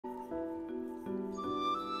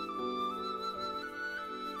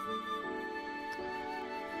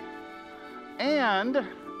And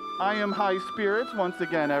I am High Spirits once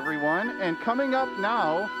again, everyone. And coming up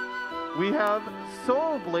now, we have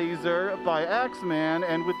Soul Blazer by TheAxeMan.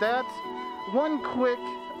 And with that, one quick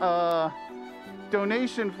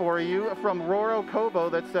donation for you from Roro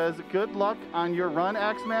Kobo that says, good luck on your run,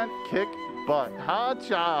 TheAxeMan. Kick butt.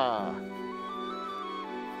 Ha-cha!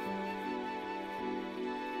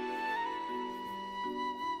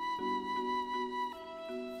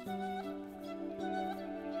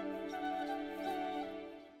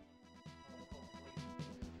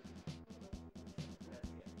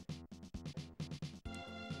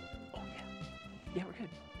 Yeah, we're good.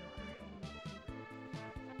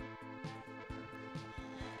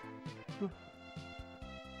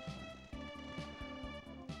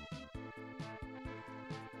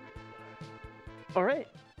 All right.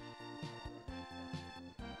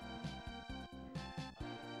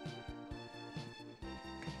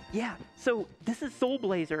 Yeah, so this is Soul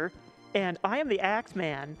Blazer, and I am the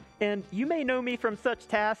TheAxeMan, and you may know me from such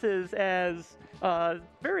tasks as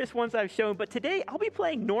various ones I've shown, but today I'll be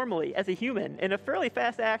playing normally as a human in a fairly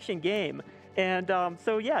fast action game. And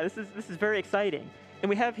so yeah, this is very exciting. And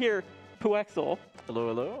we have here puwexil. Hello,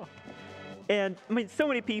 hello. And I mean, so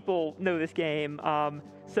many people know this game.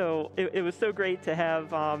 So it was so great to have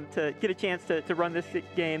to get a chance to run this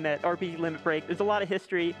game at RPG Limit Break. There's a lot of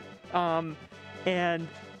history, and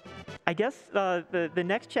I guess the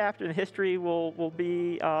next chapter in history will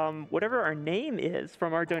be whatever our name is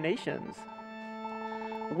from our donations.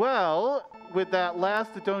 Well, with that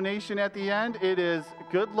last donation at the end, it is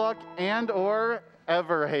good luck and or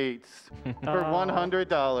ever hates for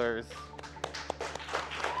 $100.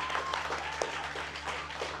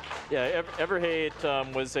 Yeah,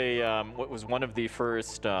 Everhate was one of the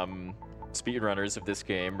first speedrunners of this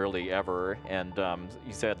game, really ever, and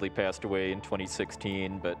he sadly passed away in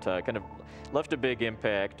 2016, but kind of left a big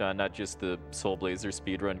impact on not just the Soul Blazer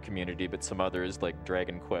speedrun community, but some others like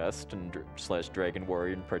Dragon Quest and / Dragon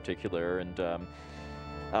Warrior in particular. And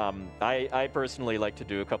I personally like to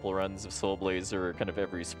do a couple runs of Soul Blazer kind of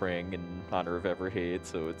every spring in honor of Everhate,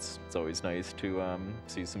 so it's always nice to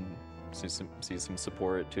see some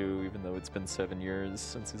support too, even though it's been 7 years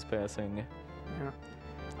since his passing. Yeah.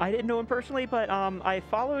 I didn't know him personally, but I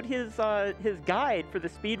followed his guide for the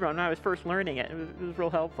speedrun when I was first learning it. It was real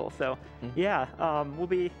helpful. So yeah, we'll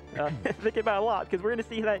be thinking about it a lot because we're going to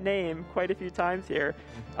see that name quite a few times here.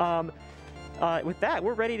 With that,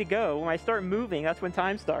 we're ready to go. When I start moving, that's when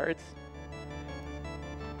time starts.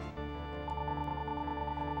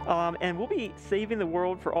 And we'll be saving the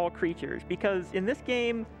world for all creatures because in this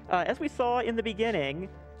game, as we saw in the beginning,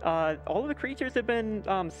 all of the creatures have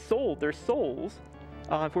been sold. Their souls.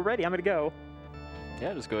 If we're ready, I'm going to go.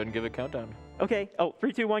 Yeah, just go ahead and give a countdown. Okay. Oh,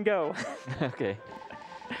 3, 2, 1, go. Okay.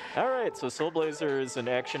 All right, so Soul Blazer is an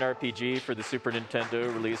action RPG for the Super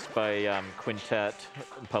Nintendo released by Quintet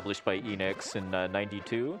and published by Enix in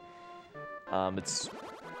 '92. It's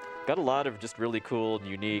got a lot of just really cool and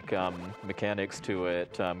unique mechanics to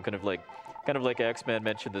it. Kind of like TheAxeMan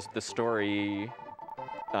mentioned, the story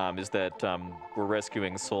is that we're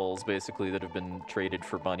rescuing souls, basically, that have been traded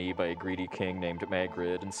for money by a greedy king named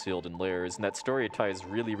Magrid and sealed in lairs. And that story ties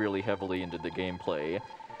really, really heavily into the gameplay.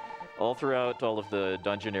 All throughout all of the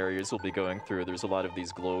dungeon areas we'll be going through, there's a lot of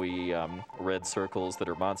these glowy red circles that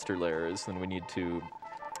are monster lairs, and we need to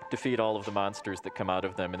defeat all of the monsters that come out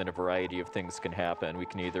of them, and then a variety of things can happen. We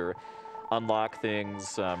can either unlock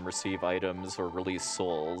things, receive items, or release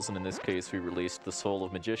souls. And in this case, we released the Soul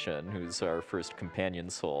of Magician, who's our first companion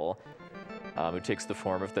soul, who takes the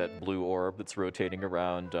form of that blue orb that's rotating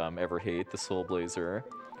around Everhate, the Soul Blazer.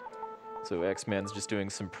 So TheAxeMan's just doing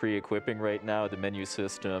some pre-equipping right now. The menu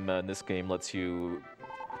system in this game lets you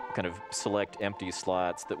kind of select empty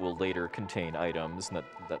slots that will later contain items, and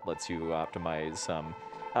that lets you optimize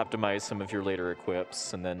some of your later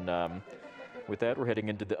equips. And then with that, we're heading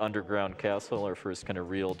into the underground castle, our first kind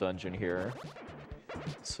of real dungeon here.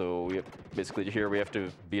 So basically here we have to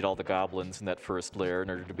beat all the goblins in that first lair in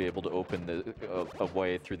order to be able to open a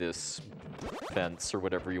way through this fence, or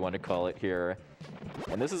whatever you want to call it here.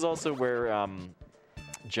 And this is also where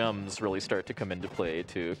gems really start to come into play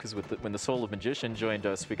too, because when the Soul of Magician joined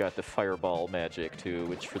us, we got the fireball magic too,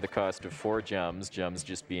 which for the cost of 4 gems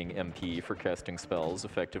just being MP for casting spells,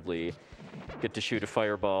 effectively get to shoot a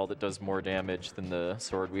fireball that does more damage than the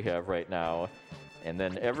sword we have right now. And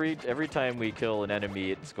then every time we kill an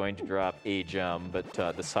enemy, it's going to drop a gem, but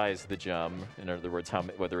the size of the gem, in other words,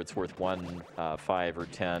 whether it's worth 1, 5, or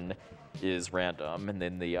 10, is random. And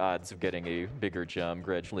then the odds of getting a bigger gem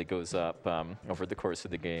gradually goes up over the course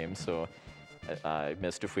of the game. So I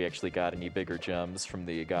missed if we actually got any bigger gems from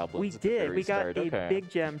the goblins. We at the did. very We got start. a Okay. big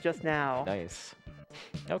gem just now. Nice.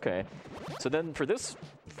 Okay. So then for this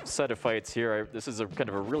set of fights here, this is a kind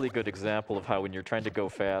of a really good example of how when you're trying to go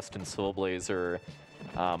fast in Soul Blazer,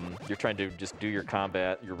 you're trying to just do your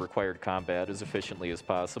combat, your required combat as efficiently as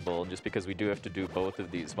possible. And just because we do have to do both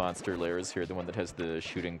of these monster layers here, the one that has the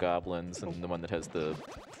shooting goblins and the one that has the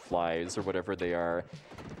flies or whatever they are,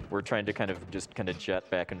 we're trying to kind of jet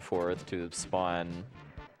back and forth to spawn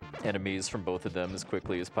enemies from both of them as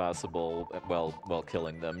quickly as possible while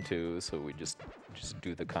killing them too. So we just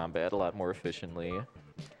do the combat a lot more efficiently.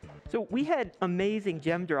 So we had amazing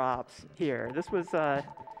gem drops here.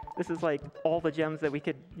 This is like all the gems that we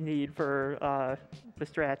could need for the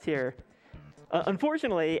strats here.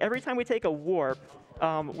 Unfortunately, every time we take a warp,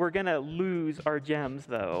 we're gonna lose our gems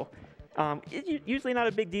though. It's usually not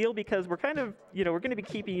a big deal because we're kind of, we're gonna be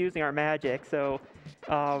keeping using our magic, so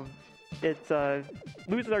it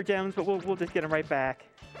loses our gems, but we'll just get them right back.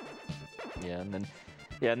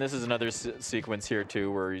 Yeah, and this is another sequence here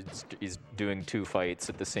too, where he's doing 2 fights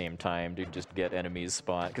at the same time to just get enemies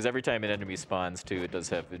spawn. Because every time an enemy spawns too, it does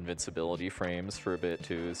have invincibility frames for a bit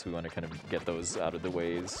too, so we want to kind of get those out of the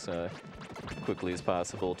way as quickly as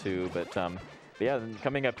possible too. But yeah,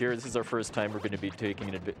 coming up here, this is our first time we're going to be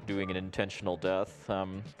doing an intentional death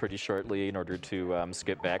pretty shortly in order to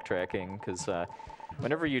skip backtracking, because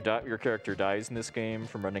whenever your character dies in this game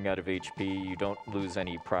from running out of HP, you don't lose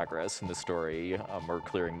any progress in the story or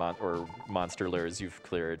clearing monster lairs you've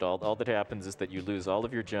cleared. All that happens is that you lose all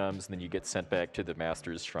of your gems, and then you get sent back to the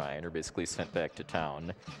Master's Shrine, or basically sent back to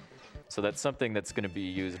town. So that's something that's going to be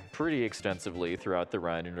used pretty extensively throughout the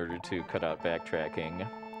run in order to cut out backtracking.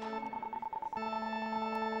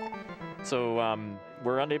 So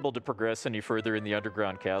we're unable to progress any further in the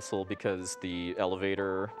underground castle because the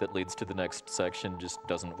elevator that leads to the next section just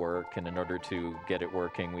doesn't work. And in order to get it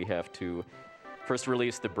working, we have to first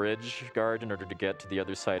release the bridge guard in order to get to the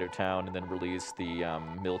other side of town, and then release the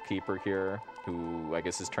mill keeper here, who I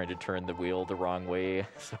guess is trying to turn the wheel the wrong way.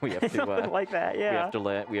 So we have to Something like that, yeah.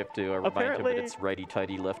 we have to remind him that it's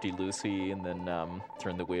righty-tighty, lefty-loosey, and then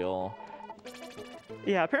turn the wheel.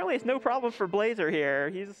 Yeah, apparently it's no problem for Blazer here.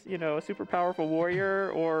 He's, a super powerful warrior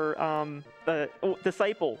or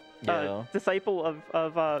disciple. Yeah. Disciple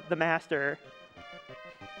of the Master.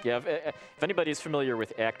 Yeah, if anybody's familiar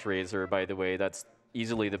with ActRaiser, by the way, that's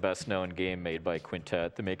easily the best-known game made by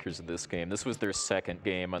Quintet, the makers of this game. This was their second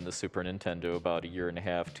game on the Super Nintendo about 1.5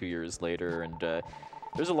 years, 2 years later, and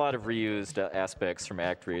there's a lot of reused aspects from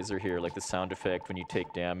ActRaiser here, like the sound effect when you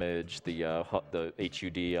take damage, the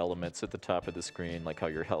HUD elements at the top of the screen, like how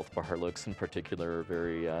your health bar looks in particular,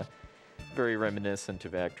 are very reminiscent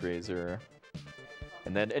of ActRaiser.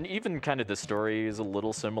 And even kind of the story is a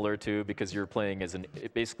little similar too, because you're playing as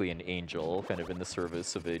basically an angel, kind of in the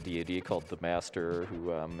service of a deity called the Master,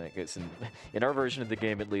 who I guess in our version of the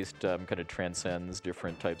game at least kind of transcends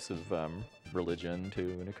different types of religion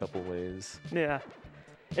too in a couple ways. Yeah.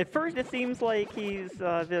 At first, it seems like he's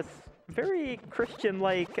this very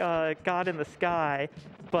Christian-like God in the sky,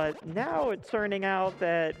 but now it's turning out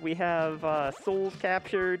that we have souls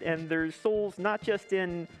captured, and there's souls not just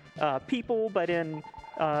in people, but in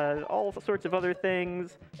all sorts of other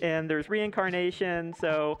things, and there's reincarnation,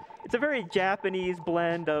 so it's a very Japanese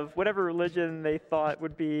blend of whatever religion they thought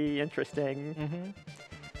would be interesting. Mm-hmm.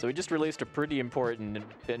 So we just released a pretty important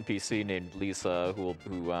NPC named Lisa,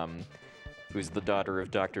 who's the daughter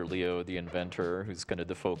of Dr. Leo, the inventor, who's kind of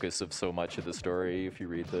the focus of so much of the story if you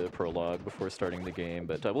read the prologue before starting the game.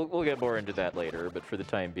 But we'll get more into that later. But for the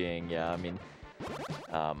time being, yeah, I mean,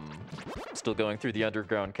 still going through the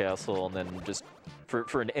underground castle, and then just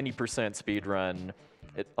for an any percent speed run,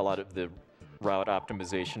 a lot of the route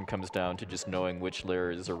optimization comes down to just knowing which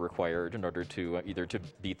layers are required in order to either to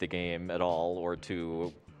beat the game at all or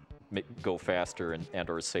to go faster and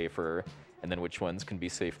or safer, and then which ones can be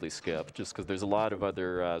safely skipped, just because there's a lot of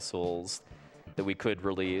other souls that we could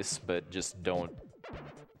release but just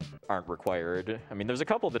aren't required. I mean, there's a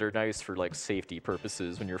couple that are nice for like safety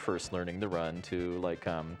purposes when you're first learning the run too, like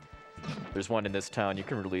there's one in this town you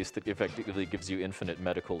can release that effectively gives you infinite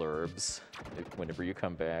medical herbs whenever you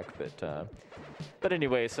come back. But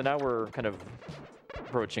anyway, so now we're kind of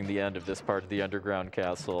approaching the end of this part of the underground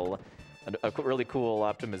castle. And a really cool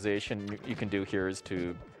optimization you can do here is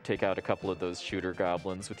to take out a couple of those shooter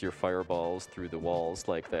goblins with your fireballs through the walls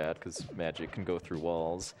like that, because magic can go through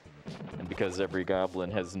walls. And because every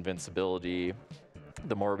goblin has invincibility,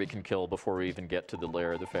 the more we can kill before we even get to the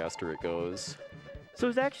lair, the faster it goes. So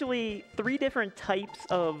there's actually 3 different types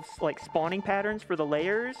of like spawning patterns for the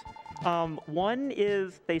layers. One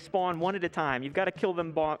is they spawn one at a time. You've got to kill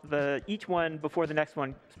them each one before the next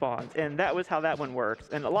one spawns, and that was how that one works.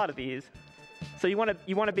 And a lot of these, so you want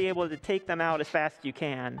to be able to take them out as fast as you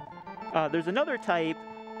can. There's another type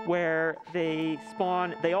where they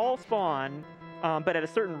all spawn, but at a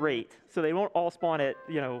certain rate. So they won't all spawn at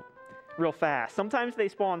real fast. Sometimes they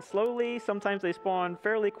spawn slowly. Sometimes they spawn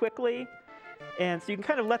fairly quickly. And so you can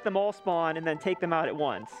kind of let them all spawn and then take them out at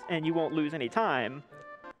once, and you won't lose any time.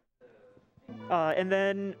 And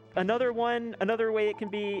then another way it can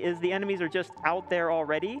be is the enemies are just out there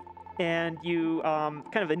already, and you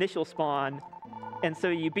kind of initial spawn, and so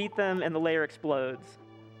you beat them and the layer explodes.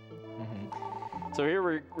 Mm-hmm. So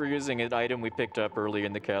here we're using an item we picked up early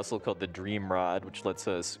in the castle called the Dream Rod, which lets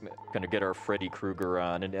us kind of get our Freddy Krueger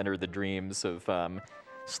on and enter the dreams of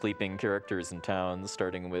sleeping characters in towns,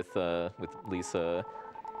 starting with Lisa.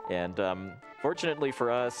 And fortunately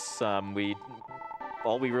for us,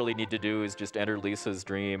 all we really need to do is just enter Lisa's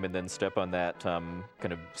dream and then step on that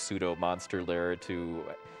kind of pseudo-monster lair to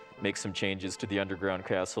make some changes to the underground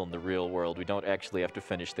castle in the real world. We don't actually have to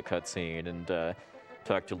finish the cutscene and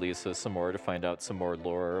talk to Lisa some more to find out some more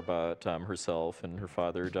lore about herself and her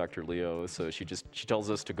father, Dr. Leo. So she tells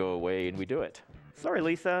us to go away, and we do it. Sorry,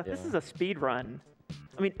 Lisa. Yeah. This is a speed run.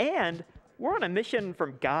 I mean, and we're on a mission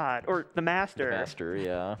from God, or the Master. The Master,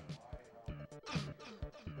 yeah.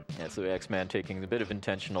 Yeah, so X-Man taking a bit of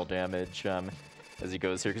intentional damage as he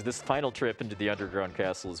goes here, because this final trip into the underground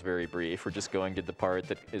castle is very brief. We're just going to the part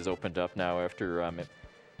that is opened up now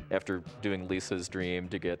after doing Lisa's dream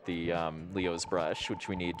to get the Leo's brush, which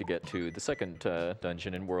we need to get to the second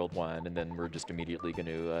dungeon in World 1, and then we're just immediately going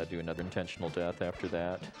to do another intentional death after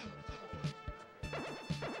that.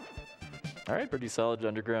 All right, pretty solid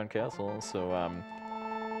underground castle.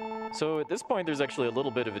 So at this point, there's actually a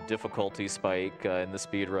little bit of a difficulty spike in the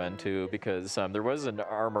speedrun, too, because there was an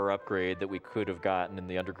armor upgrade that we could have gotten in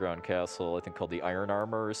the underground castle, I think called the Iron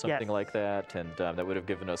Armor or something like that, and that would have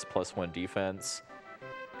given us +1 defense.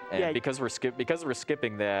 And because we're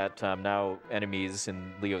skipping that, now enemies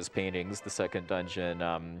in Leo's paintings, the second dungeon,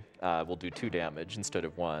 will do 2 damage instead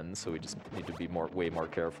of 1, so we just need to be way more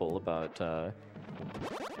careful about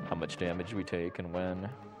how much damage we take and when.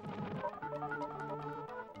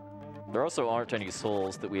 There also aren't any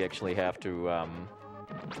souls that we actually have to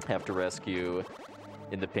rescue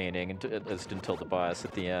in the painting until the boss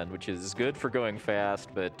at the end, which is good for going fast,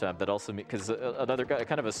 but that also because another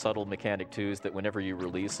kind of a subtle mechanic too is that whenever you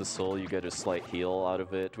release a soul, you get a slight heal out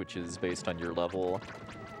of it, which is based on your level.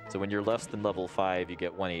 So when you're less than level 5, you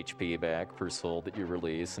get 1 HP back per soul that you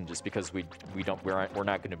release, and just because we're not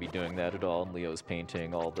going to be doing that at all in Leo's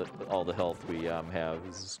painting, all the health we have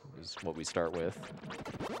is what we start with.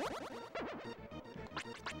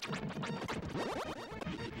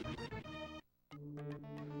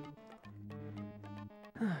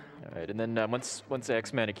 All right, and then once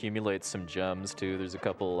X-Man accumulates some gems too, there's a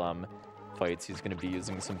couple fights he's going to be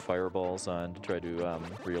using some fireballs on to try to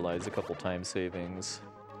realize a couple time savings.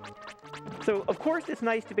 So of course it's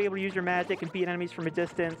nice to be able to use your magic and beat enemies from a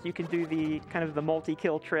distance. You can do the kind of the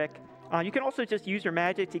multi-kill trick. You can also just use your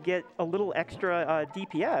magic to get a little extra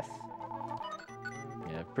DPS.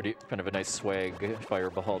 Yeah, pretty kind of a nice swag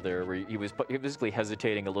fireball there, where he was basically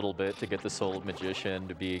hesitating a little bit to get the Soul Magician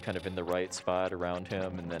to be kind of in the right spot around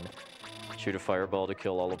him, and then shoot a fireball to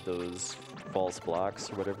kill all of those false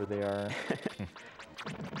blocks or whatever they are.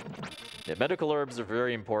 Yeah, medical herbs are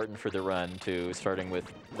very important for the run too, starting with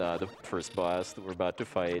the first boss that we're about to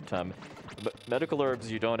fight. But medical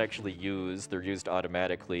herbs you don't actually use, they're used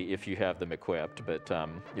automatically if you have them equipped, but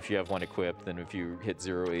if you have one equipped, then if you hit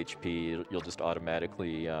 0 HP, you'll just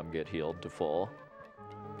automatically get healed to full.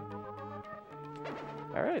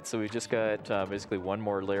 Alright, so we've just got basically one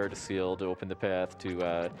more layer to seal to open the path to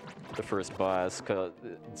the first boss.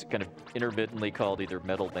 It's kind of intermittently called either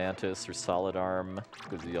Metal Mantis or Solid Arm,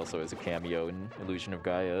 because he also has a cameo in Illusion of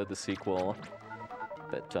Gaia, the sequel.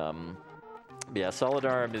 But yeah, Solid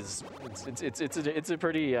Arm is it's a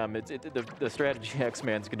pretty the strategy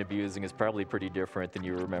X-Man's going to be using is probably pretty different than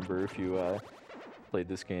you remember if you played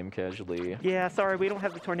this game casually. Yeah, sorry, we don't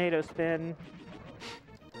have the tornado spin.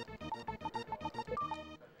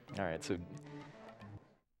 All right, so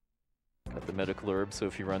got the medical herb, so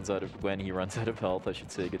if he runs out of, when he runs out of health, I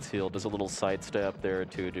should say, gets healed. Does a little sidestep there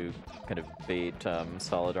too to kind of bait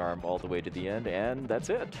Solid Arm all the way to the end, and that's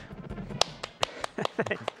it.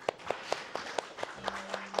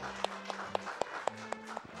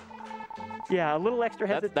 Yeah, a little extra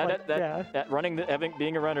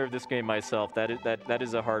being a runner of this game myself, that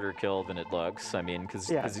is a harder kill than it looks. I mean,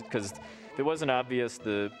 because if it wasn't obvious,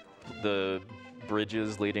 the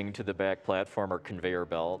bridges leading to the back platform are conveyor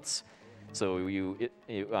belts. So he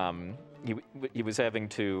was having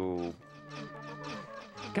to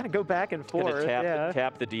Gotta go back and forth.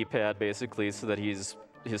 tap the D-pad basically so that his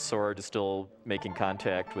sword is still making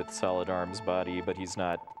contact with Solid Arm's body, but he's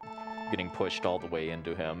not getting pushed all the way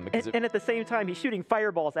into him. And at the same time, he's shooting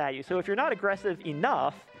fireballs at you. So if you're not aggressive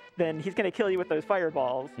enough, then he's going to kill you with those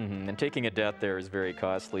fireballs. And taking a death there is very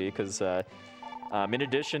costly because in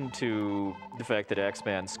addition to the fact that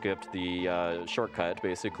TheAxeMan skipped the shortcut,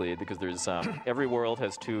 basically, because there's every world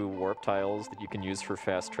has 2 warp tiles that you can use for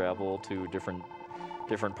fast travel to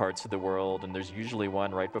different parts of the world, and there's usually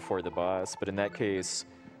one right before the boss, but in that case,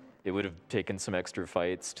 it would have taken some extra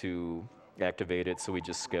fights to activate it, so we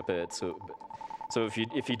just skip it. So if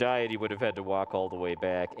he died, he would have had to walk all the way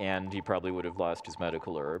back, and he probably would have lost his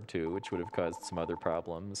medical herb too, which would have caused some other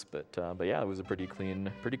problems. But yeah, it was a pretty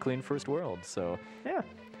clean first world. So yeah.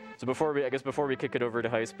 So before we kick it over to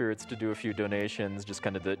High Spirits to do a few donations, just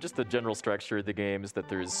kind of the general structure of the game is that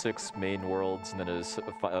there's 6 main worlds and then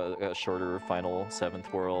a shorter final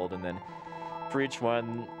 7th world, and then for each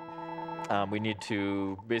one, we need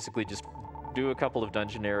to basically just do a couple of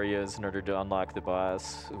dungeon areas in order to unlock the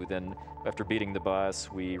boss. Who then, after beating the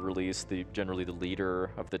boss, we release generally the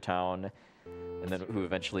leader of the town, and then who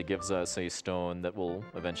eventually gives us a stone that we'll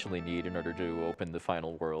eventually need in order to open the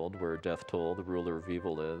final world where Death Toll, the ruler of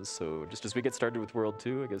evil, is. So just as we get started with World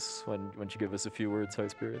 2, I guess, why don't you give us a few words, High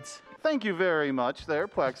Spirits? Thank you very much there,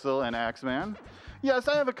 puwexil and TheAxeMan. Yes,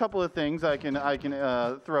 I have a couple of things I can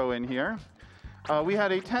throw in here. We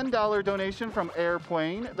had a $10 donation from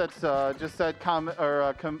Airplane that's just said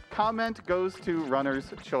comment goes to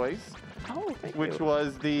Runner's Choice. Oh, thank which you.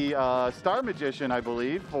 was the Star Magician, I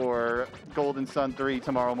believe, for Golden Sun 3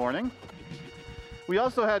 tomorrow morning. We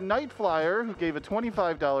also had Night Flyer, who gave a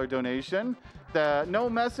 $25 donation. No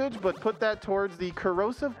message, but put that towards the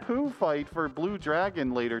Corrosive Poo fight for Blue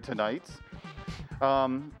Dragon later tonight.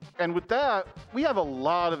 And with that, we have a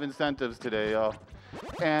lot of incentives today.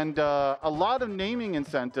 And a lot of naming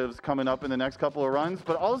incentives coming up in the next couple of runs,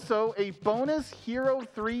 but also a bonus Hero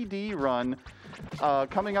 3D run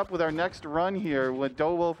coming up with our next run here when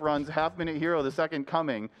DoeWolf runs Half Minute Hero, the Second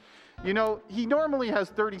Coming. You know, he normally has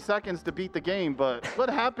 30 seconds to beat the game, but what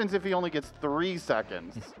happens if he only gets 3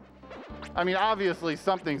 seconds? I mean, obviously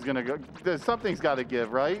something's got to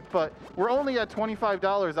give, right? But we're only at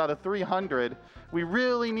 $25 out of 300. We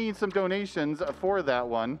really need some donations for that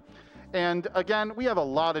one. And again, we have a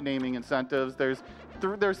lot of naming incentives. There's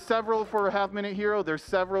several for Half Minute Hero. There's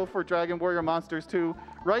several for Dragon Warrior Monsters 2.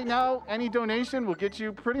 Right now, any donation will get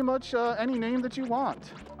you pretty much any name that you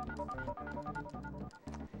want.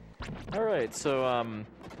 All right, so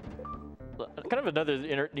kind of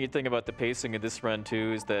another neat thing about the pacing of this run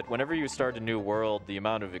too is that whenever you start a new world, the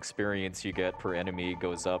amount of experience you get per enemy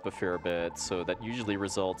goes up a fair bit. So that usually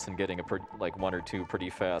results in getting like 1 or 2 pretty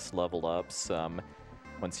fast level ups.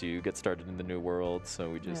 Once you get started in the new world, so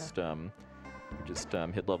we just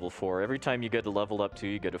hit level 4. Every time you get a level up 2,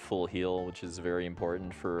 you get a full heal, which is very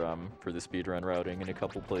important for the speedrun routing in a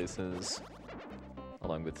couple places,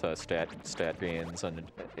 along with stat gains on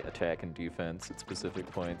attack and defense at specific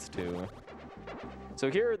points too.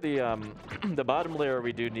 So here the bottom layer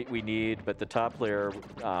we need, but the top layer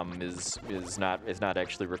is not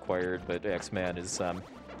actually required. But TheAxeMan is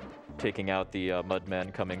taking out the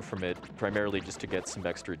mudmen coming from it, primarily just to get some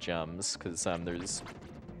extra gems, because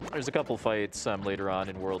there's a couple fights later on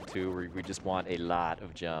in World 2 where we just want a lot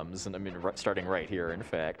of gems, and I mean starting right here, in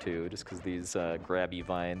fact, too, just because these grabby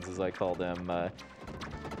vines, as I call them,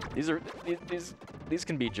 these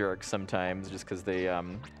can be jerks sometimes, just because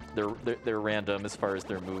they're random as far as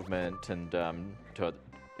their movement and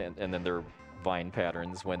then their vine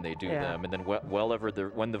patterns when they do them, and then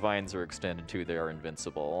when the vines are extended too, they are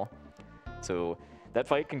invincible. So that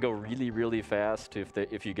fight can go really, really fast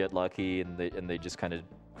if you get lucky and they just kind of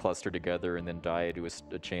cluster together and then die to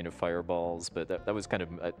a chain of fireballs. But that was kind of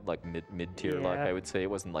like mid-tier luck, I would say. It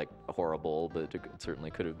wasn't like horrible, but it certainly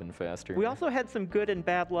could have been faster. We also had some good and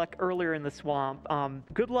bad luck earlier in the swamp.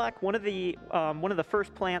 Good luck, one of the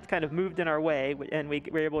first plants kind of moved in our way, and we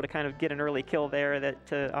were able to kind of get an early kill there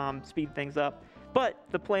to speed things up. But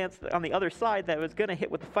the plants on the other side that was going to hit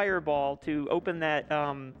with the fireball to open that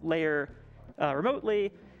layer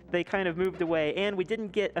remotely, they kind of moved away, and we didn't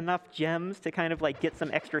get enough gems to kind of like get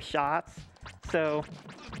some extra shots. So,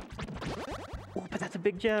 oh, but that's a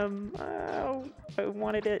big gem. Oh, I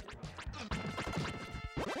wanted it.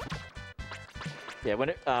 Yeah,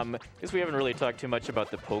 because we haven't really talked too much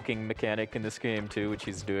about the poking mechanic in this game too, which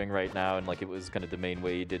he's doing right now, and like it was kind of the main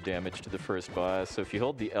way he did damage to the first boss. So if you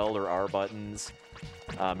hold the L or R buttons,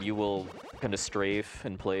 you will kind of strafe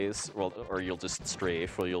in place, well, or you'll just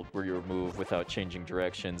strafe, where you'll move without changing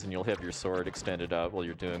directions, and you'll have your sword extended out while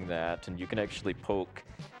you're doing that, and you can actually poke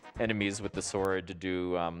enemies with the sword to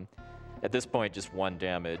do. At this point, just 1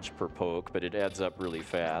 damage per poke, but it adds up really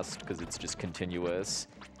fast because it's just continuous.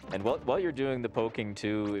 And while you're doing the poking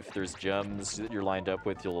too, if there's gems that you're lined up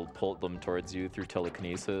with, you'll pull them towards you through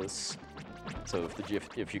telekinesis. So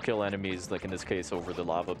if you kill enemies, like in this case over the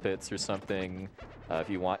lava pits or something, if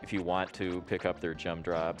you want to pick up their gem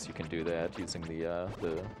drops, you can do that using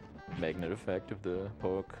the magnet effect of the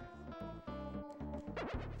poke.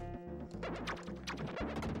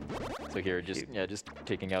 So here, just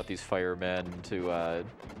taking out these firemen to,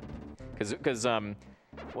 because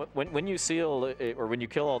when you seal or when you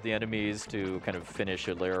kill all the enemies to kind of finish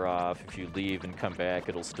a layer off, if you leave and come back,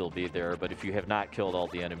 it'll still be there. But if you have not killed all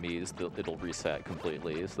the enemies, it'll reset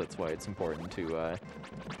completely. So that's why it's important to,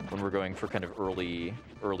 when we're going for kind of early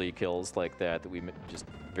kills like that, we just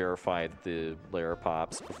verify that the layer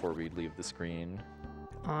pops before we leave the screen.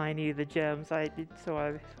 I need the gems. Went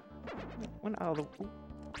out of the.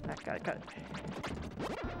 That guy got it.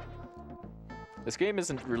 This game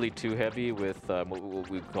isn't really too heavy with what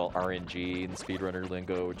we call RNG in speedrunner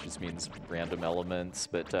lingo, which just means random elements.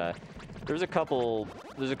 But there's a couple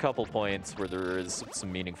points where there is some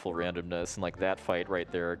meaningful randomness, and like that fight right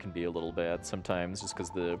there can be a little bad sometimes, just because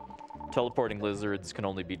the teleporting lizards can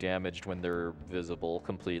only be damaged when they're visible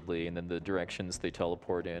completely, and then the directions they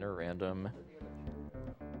teleport in are random.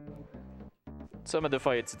 Some of the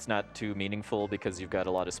fights, it's not too meaningful because you've got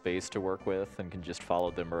a lot of space to work with and can just follow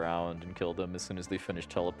them around and kill them as soon as they finish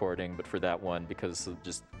teleporting. But for that one, because of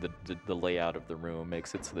just the layout of the room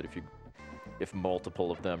makes it so that if multiple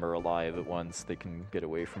of them are alive at once, they can get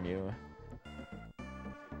away from you.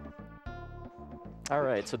 All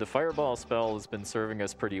right, so the fireball spell has been serving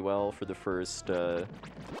us pretty well for the first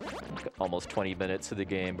almost 20 minutes of the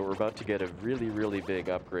game, but we're about to get a really, really big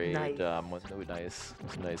upgrade. Nice.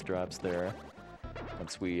 Some nice drops there.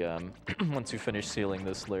 Once we finish sealing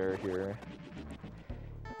this layer here.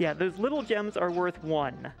 Yeah, those little gems are worth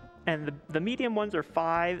 1, and the medium ones are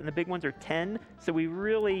 5, and the big ones are 10. So we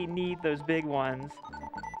really need those big ones.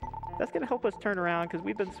 That's gonna help us turn around because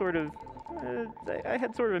we've been sort of. I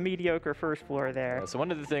had sort of a mediocre first floor there. Yeah, so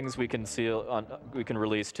one of the things we can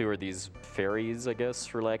release too are these fairies, I guess,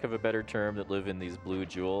 for lack of a better term, that live in these blue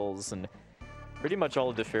jewels, and pretty much all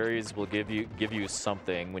of the fairies will give you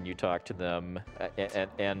something when you talk to them,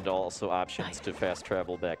 and also options to fast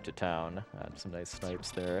travel back to town. Some nice snipes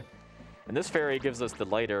there. And this fairy gives us the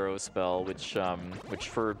light arrow spell, which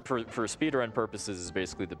for speedrun purposes is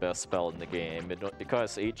basically the best spell in the game. It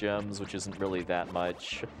costs 8 gems, which isn't really that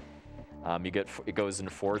much. It goes in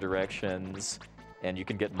 4 directions, and you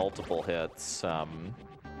can get multiple hits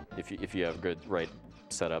if you have right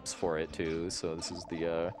setups for it too. So this is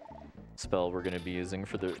the spell we're going to be using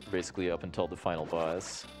for basically up until the final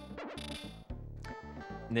boss.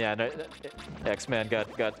 Yeah, and X-Man got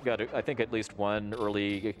I think at least 1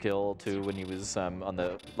 early kill too when he was on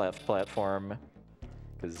the left platform,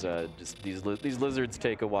 because just these lizards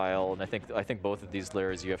take a while, and I think both of these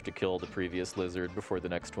layers you have to kill the previous lizard before the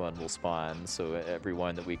next one will spawn. So every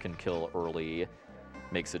one that we can kill early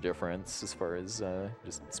makes a difference as far as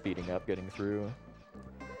just speeding up getting through.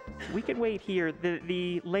 We can wait here.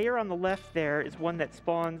 The layer on the left there is one that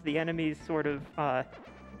spawns the enemies sort of,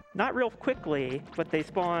 not real quickly, but they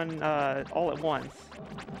spawn all at once.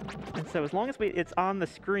 And so as long as it's on the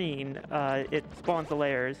screen, it spawns the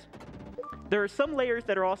layers. There are some layers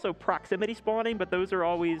that are also proximity spawning, but those are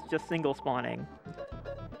always just single spawning.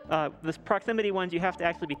 The proximity ones, you have to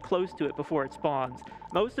actually be close to it before it spawns.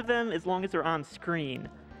 Most of them, as long as they're on screen.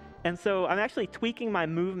 And so I'm actually tweaking my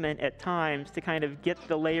movement at times to kind of get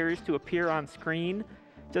the layers to appear on screen,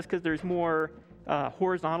 just because there's more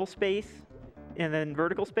horizontal space and then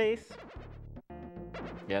vertical space.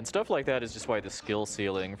 Yeah, and stuff like that is just why the skill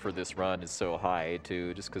ceiling for this run is so high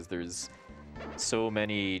too, just because there's so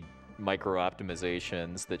many micro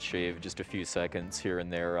optimizations that shave just a few seconds here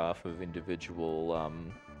and there off of individual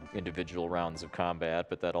rounds of combat,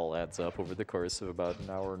 but that all adds up over the course of about 1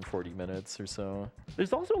 hour and 40 minutes or so.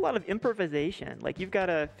 There's also a lot of improvisation. Like, you've got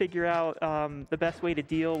to figure out the best way to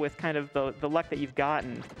deal with kind of the luck that you've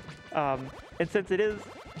gotten. And since it is,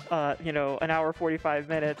 1 hour 45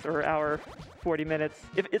 minutes or hour 40 minutes,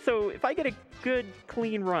 if I get a good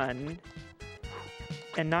clean run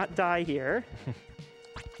and not die here.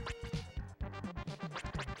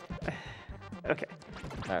 Okay.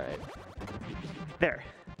 All right. There.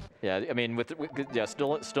 Yeah, I mean, yeah,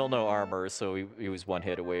 still no armor, so he was one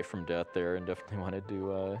hit away from death there, and definitely wanted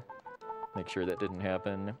to make sure that didn't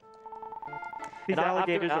happen. These And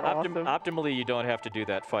alligators are awesome. optimally, you don't have to do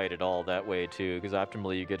that fight at all that way too, because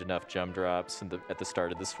optimally you get enough gem drops at the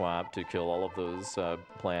start of the swamp to kill all of those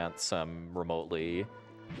plants remotely,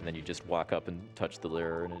 and then you just walk up and touch the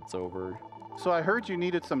lair, and it's over. So I heard you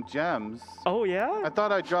needed some gems. Oh, yeah? I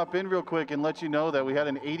thought I'd drop in real quick and let you know that we had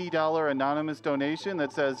an $80 anonymous donation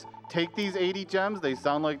that says, take these 80 gems. They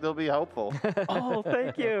sound like they'll be helpful. Oh,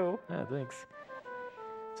 thank you. Yeah, thanks.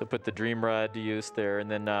 So put the Dream Rod to use there,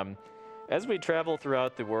 and then as we travel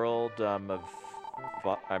throughout the world I'm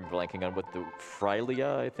blanking on what the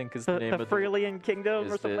Phrylia, I think, is the name of the Phrylian Kingdom or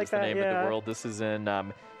something like that. Is the name of the world this is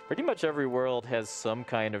in. Pretty much every world has some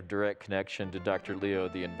kind of direct connection to Dr. Leo,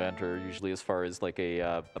 the inventor, usually as far as like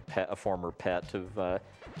a former pet of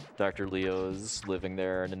Dr. Leo's living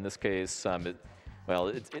there. And in this case, it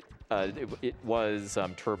was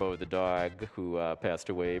Turbo the dog who passed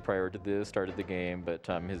away prior to the start of the game, but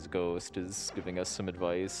his ghost is giving us some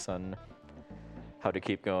advice on how to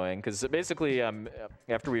keep going. Because basically,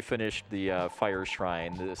 after we finished the Fire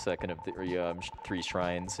Shrine, the second of the 3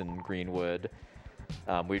 shrines in Greenwood,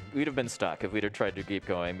 we'd have been stuck if we'd have tried to keep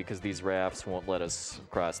going, because these rafts won't let us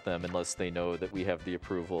cross them unless they know that we have the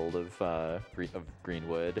approval of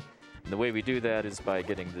Greenwood. And the way we do that is by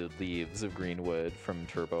getting the leaves of Greenwood from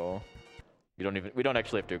Turbo. We don't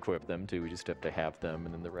actually have to equip them too. We just have to have them,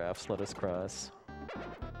 and then the rafts let us cross.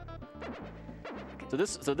 So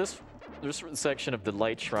this section of the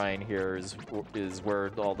Light Shrine here is where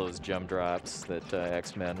all those gem drops that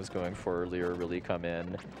TheAxeMan was going for earlier really come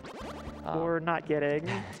in. Or not getting.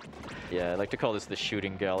 Yeah, I like to call this the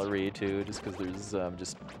shooting gallery too, just because there's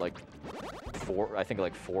just like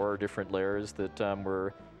 4 different layers that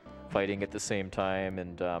we're fighting at the same time,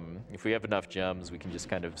 and if we have enough gems, we can just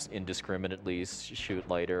kind of indiscriminately shoot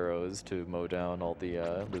light arrows to mow down all the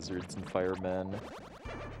lizards and firemen.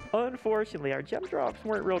 Unfortunately, our gem drops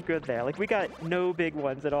weren't real good there. Like, we got no big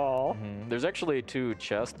ones at all. Mm-hmm. There's actually 2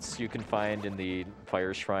 chests you can find in the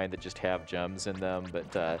Fire Shrine that just have gems in them,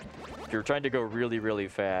 but if you're trying to go really, really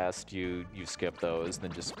fast, you skip those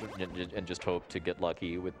and then just hope to get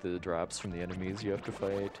lucky with the drops from the enemies you have to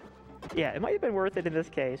fight. Yeah, it might have been worth it in this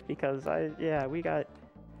case, because we got...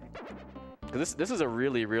 This is a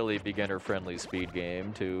really, really beginner-friendly speed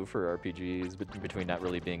game, too, for RPGs, between not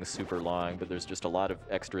really being super long, but there's just a lot of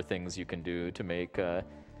extra things you can do to make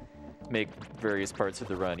various parts of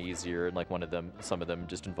the run easier, and like some of them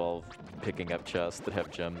just involve picking up chests that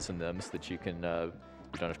have gems in them so that you can, you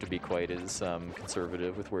don't have to be quite as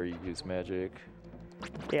conservative with where you use magic.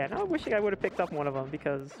 Yeah, now I'm wishing I would have picked up one of them,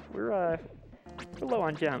 because we're low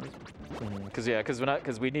on gems.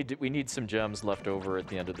 Because we need some gems left over at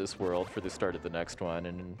the end of this world for the start of the next one,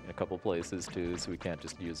 and in a couple places too, so we can't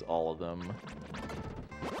just use all of them.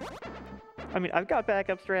 I mean, I've got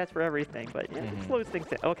backup strats for everything, but yeah, it slows things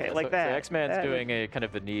down. Okay, yeah, like so that. TheAxeMan's doing a kind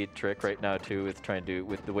of a neat trick right now too,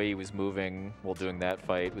 with the way he was moving while doing that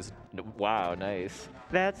fight. Wow, nice.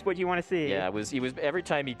 That's what you want to see. Yeah, he was every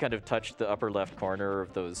time he kind of touched the upper left corner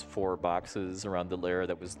of those 4 boxes around the lair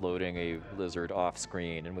that was loading a lizard off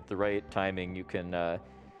screen, and with the right timing, you can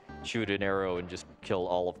shoot an arrow and just kill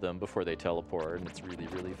all of them before they teleport, and it's really,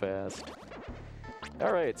 really fast.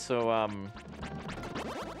 All right, so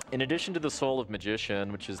in addition to the Soul of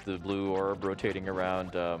Magician, which is the blue orb rotating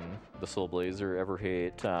around the Soul Blazer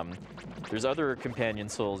Everhate, there's other companion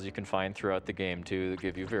souls you can find throughout the game too that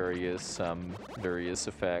give you various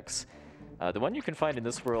effects. The one you can find in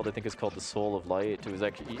this world, I think, is called the Soul of Light.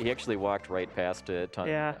 He actually walked right past it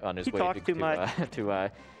on his way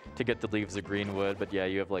to get the leaves of Greenwood. But yeah,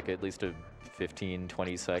 you have like at least a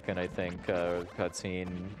 15-20 second, I think, cutscene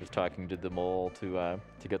with talking to the mole to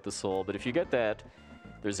get the soul. But if you get that,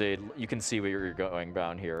 you can see where you're going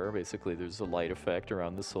down here. Basically, there's a light effect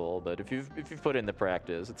around the soul. But if you've put in the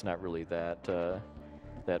practice, it's not really that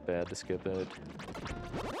bad to skip it.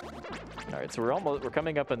 All right, so we're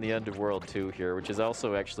coming up on the end of World 2 here, which is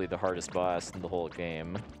also actually the hardest boss in the whole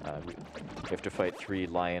game. We have to fight 3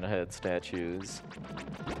 lion head statues,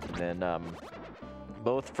 and then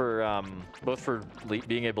both for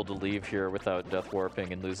being able to leave here without death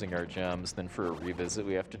warping and losing our gems. Then for a revisit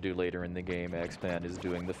we have to do later in the game, TheAxeMan is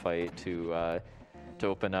doing the fight to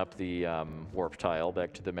open up the warp tile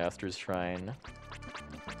back to the Master's Shrine.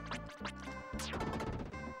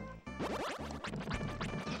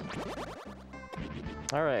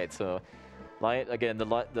 All right, so again,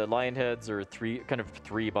 the lion heads are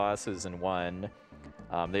three bosses in one.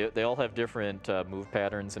 They all have different move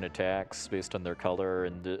patterns and attacks based on their color,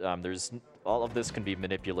 and there's all of this can be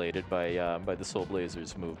manipulated by the Soul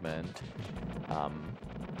Blazer's movement.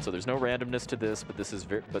 So there's no randomness to this, but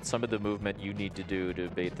but some of the movement you need to do to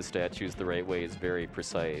bait the statues the right way is very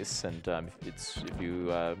precise, and if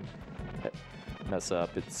you mess up,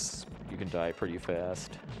 you can die pretty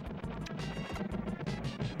fast.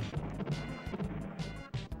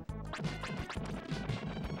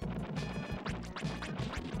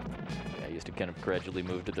 To kind of gradually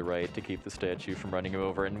move to the right to keep the statue from running him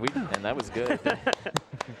over, and that was good.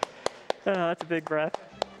 Oh, that's a big breath.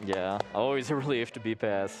 Yeah, always a relief to be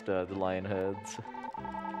past the lion heads.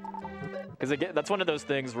 Because again, that's one of those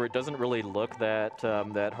things where it doesn't really look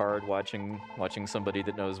that hard watching somebody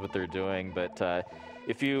that knows what they're doing. But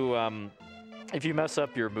if you mess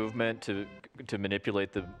up your movement to manipulate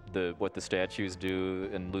what the statues do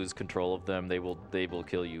and lose control of them, they will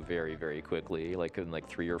kill you very, very quickly, like in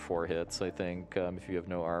 3 or 4 hits, I think, if you have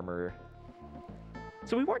no armor.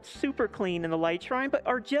 So we weren't super clean in the light shrine, but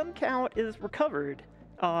our gem count is recovered.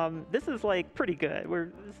 This is pretty good.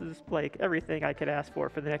 This is everything I could ask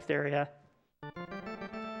for the next area.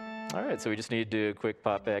 All right, so we just need to quick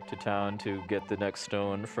pop back to town to get the next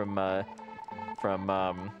stone from the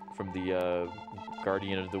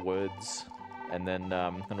Guardian of the Woods, and then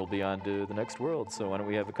we'll be on to the next world. So why don't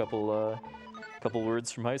we have a couple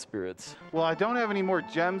words from High Spirits? Well, I don't have any more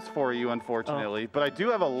gems for you, unfortunately, but I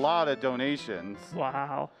do have a lot of donations.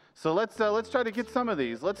 Wow. So let's try to get some of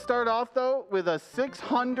these. Let's start off though with a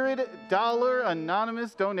 $600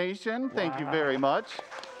 anonymous donation. Thank you very much.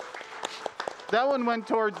 That one went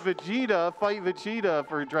towards Vegeta, Fight Vegeta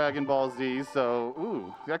for Dragon Ball Z. So,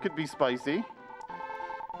 ooh, that could be spicy.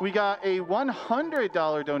 We got a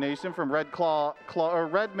 $100 donation from Red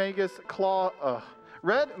Magus Clawmas.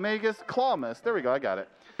 There we go, I got it.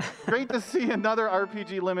 Great to see another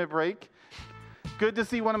RPG limit break. Good to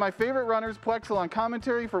see one of my favorite runners, Puwexil, on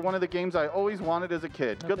commentary for one of the games I always wanted as a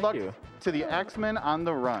kid. Good luck to the TheAxeMan on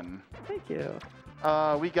the run. Thank you.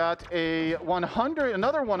 We got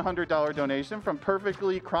another $100 donation from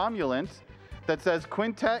Perfectly Cromulent that says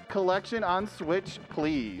Quintet Collection on Switch,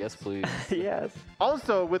 please. Yes, please. Yes.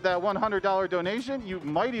 Also, with that $100 donation, you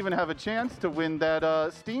might even have a chance to win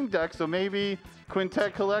that Steam Deck, so maybe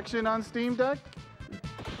Quintet Collection on Steam Deck?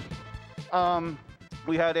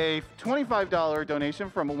 We had a $25 donation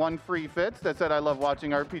from One Free Fits that said, I love watching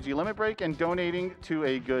RPG Limit Break and donating to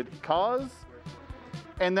a good cause.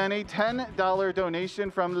 And then a $10 donation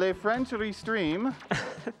from Le French Restream.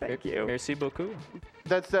 Thank you. Merci beaucoup.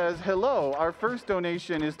 That says, hello, our first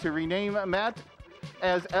donation is to rename Matt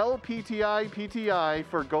as LPTI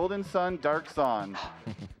for Golden Sun Dark Sun.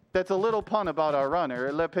 That's a little pun about our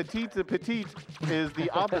runner. Le Petite is the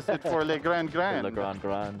opposite for Le Grand Grand. Le Grand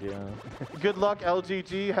Grand, yeah. Good luck,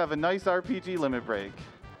 LGG. Have a nice RPG limit break.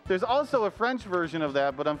 There's also a French version of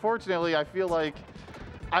that, but unfortunately, I feel like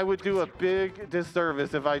I would do a big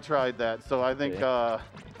disservice if I tried that. So I think I'll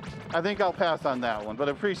pass on that one, but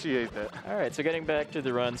appreciate it. All right, so getting back to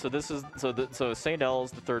the run, so St.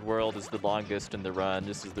 L's, the third world, is the longest in the run.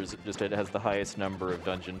 It has the highest number of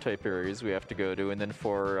dungeon type areas we have to go to, and then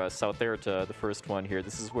for South Erta, the first one here,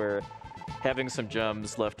 this is where having some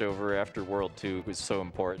gems left over after World 2 was so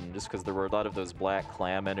important, just because there were a lot of those black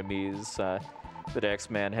clam enemies that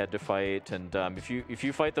TheAxeMan had to fight, and if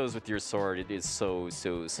you fight those with your sword, it is so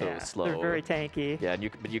slow. They're very tanky. Yeah,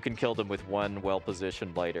 but you can kill them with one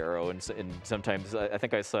well-positioned light arrow, and sometimes I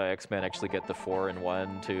think I saw TheAxeMan actually get the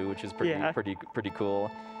 4-in-1 too, which is pretty cool.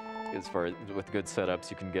 As far as with good setups,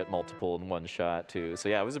 you can get multiple in one shot too. So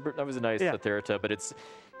yeah, that was a nice Therata, but it's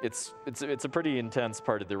a pretty intense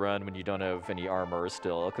part of the run when you don't have any armor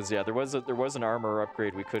still. Because yeah, there was an armor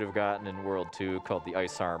upgrade we could have gotten in World 2 called the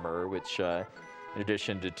Ice Armor, which in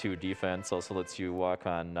addition to 2 defense, also lets you walk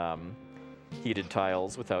on heated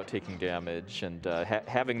tiles without taking damage, and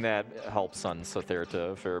having that helps on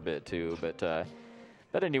Sotherta a fair bit too.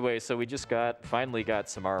 But anyway, so we just finally got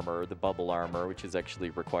some armor, the bubble armor, which is actually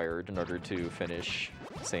required in order to finish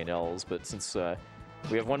St. L's. But since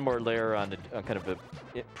we have one more layer on kind of a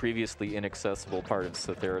previously inaccessible part of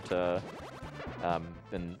Sotherta,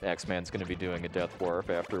 and TheAxeMan's going to be doing a death warp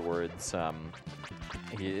afterwards.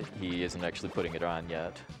 He isn't actually putting it on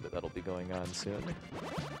yet, but that'll be going on soon.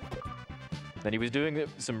 Then he was doing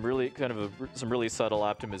some really subtle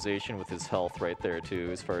optimization with his health right there too,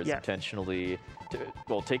 as far as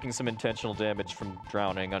taking some intentional damage from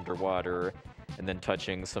drowning underwater, and then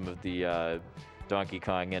touching some of the Donkey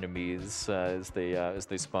Kong enemies as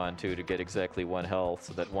they spawn too, to get exactly 1 health,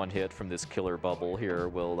 so that 1 hit from this killer bubble here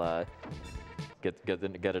will get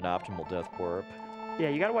an optimal death warp. Yeah,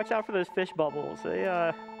 you gotta watch out for those fish bubbles. They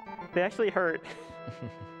actually hurt.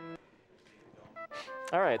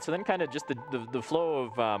 All right, so then kind of just the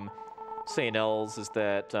flow of St. L's is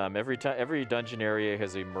that every dungeon area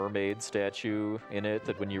has a mermaid statue in it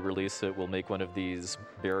that when you release it will make one of these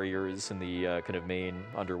barriers in the kind of main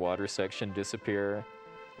underwater section disappear.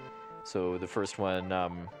 So the first one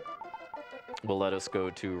will let us go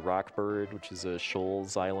to Rockbird, which is a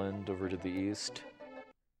shoals island over to the east.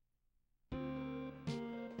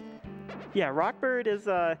 Yeah, Rockbird is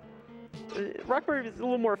a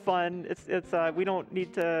little more fun. We don't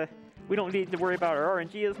need to worry about our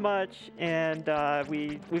RNG as much, and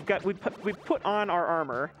we put on our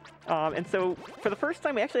armor, and so for the first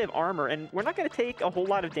time we actually have armor, and we're not going to take a whole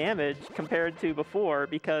lot of damage compared to before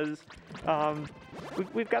because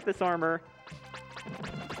we've got this armor.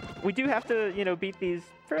 We do have to beat these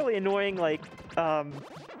fairly annoying like Mana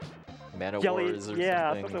jellies, Wars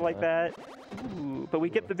or something like that. Ooh, but we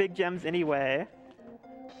get the big gems anyway.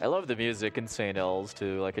 I love the music in St. L's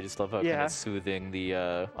too. Like I just love how kind Yeah. of soothing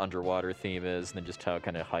the underwater theme is, and then just how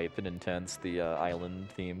kind of hype and intense the island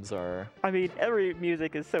themes are. I mean, every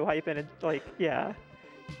music is so hype and like, yeah.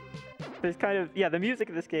 There's kind of, the music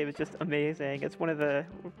of this game is just amazing. It's one of the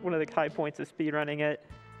high points of speedrunning it.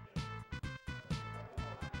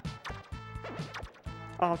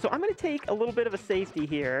 So I'm going to take a little bit of a safety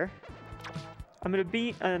here. I'm going to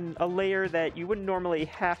beat a layer that you wouldn't normally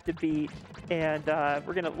have to beat, and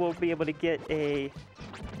we'll be able to get a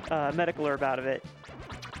medical herb out of it.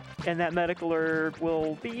 And that medical herb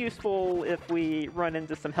will be useful if we run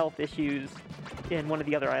into some health issues in one of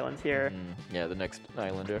the other islands here. Yeah, the next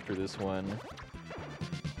island after this one.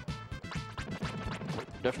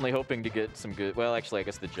 Definitely hoping to get some good. Well, actually, I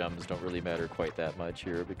guess the gems don't really matter quite that much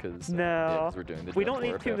here because we're doing the we don't need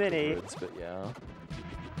warp too many. But yeah.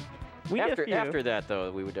 After that,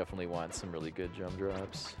 though, we would definitely want some really good gem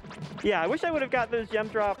drops. Yeah, I wish I would have got those gem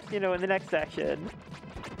drops, in the next section.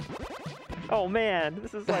 Oh man,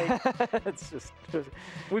 this is like. It's just.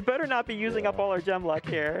 We better not be using up all our gem luck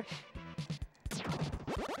here.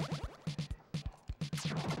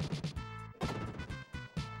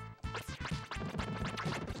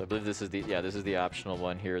 So I believe this is the optional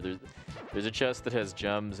one here. There's a chest that has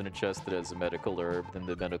gems and a chest that has a medical herb. Then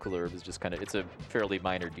the medical herb is just it's a fairly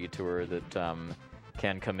minor detour that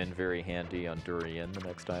can come in very handy on Durian, the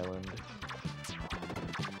next island.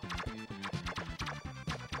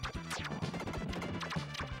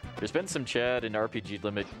 There's been some chat in RPG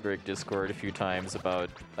Limit Break Discord a few times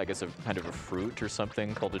about, I guess, a kind of a fruit or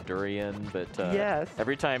something called a durian, but yes.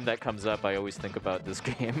 Every time that comes up, I always think about this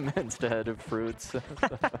game instead of fruits.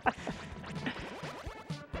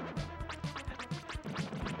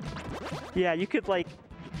 Yeah, you could like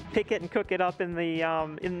pick it and cook it up in the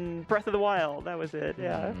in Breath of the Wild. That was it.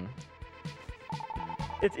 Yeah.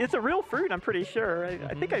 It's a real fruit, I'm pretty sure.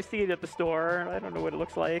 I think I've seen it at the store. I don't know what it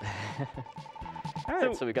looks like. All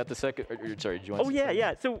right, so we got the second. Sorry, did you want? Oh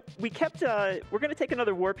yeah. So we kept. We're gonna take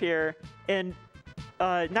another warp here, and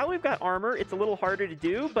now we've got armor. It's a little harder to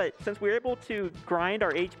do, but since we're able to grind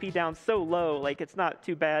our HP down so low, like it's not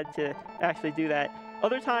too bad to actually do that.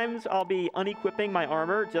 Other times I'll be unequipping my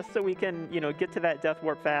armor just so we can, get to that death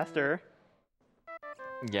warp faster.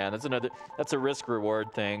 Yeah, that's a risk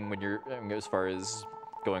reward thing when you're as far as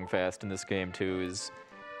going fast in this game too, is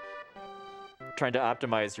trying to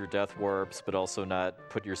optimize your death warps, but also not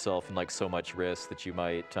put yourself in like so much risk that you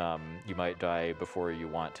might die before you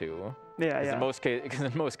want to. Yeah, yeah. In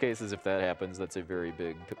most cases, if that happens, that's a very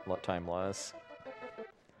big time loss.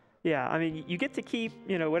 Yeah, I mean, you get to keep,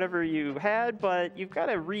 whatever you had, but you've got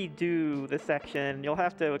to redo the section. You'll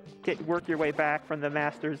have to work your way back from the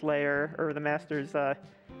Master's Lair, or the Master's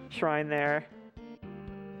Shrine there.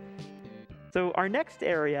 So our next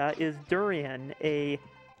area is Durian, a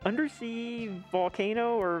undersea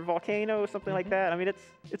volcano or something like that. I mean,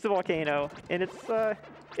 it's a volcano, and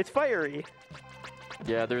it's fiery.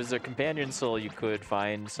 Yeah, there's a companion soul you could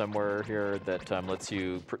find somewhere here that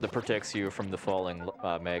that protects you from the falling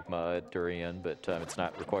magma at Durian, but it's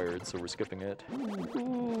not required, so we're skipping it.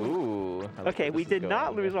 Ooh. Okay, we did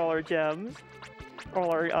not lose all our gems, all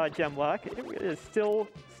our gem luck. It is still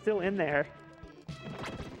in there.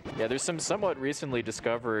 Yeah, there's some somewhat recently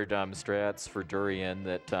discovered strats for Durian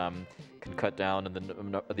that can cut down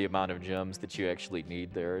on the amount of gems that you actually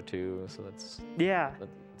need there too. So that's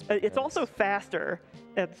it's also faster,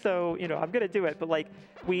 and so I'm gonna do it. But like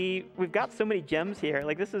we've got so many gems here.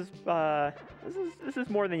 Like this is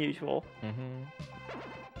more than usual.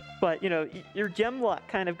 But your gem luck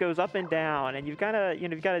kind of goes up and down, and you've got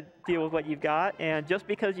to deal with what you've got. And just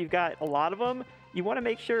because you've got a lot of them, you want to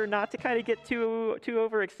make sure not to kind of get too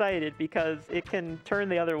overexcited, because it can turn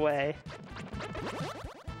the other way.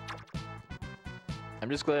 I'm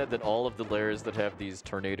just glad that all of the layers that have these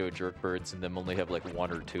tornado jerkbirds in them only have like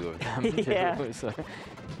 1 or 2 of them. Yeah. So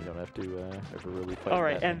you don't have to ever really fight. All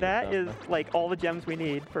right, and that is like all the gems we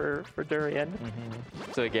need for Durian.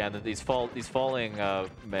 Mm-hmm. So again, these falling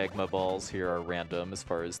magma balls here are random as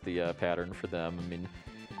far as the pattern for them. I mean,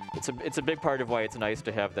 it's a big part of why it's nice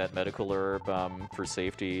to have that medical herb for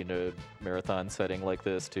safety in a marathon setting like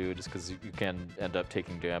this too, just because you can end up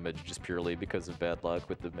taking damage just purely because of bad luck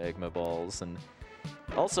with the magma balls. And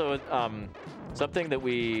also, something that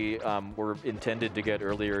we were intended to get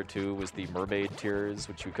earlier too was the mermaid tears,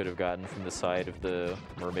 which we could have gotten from the side of the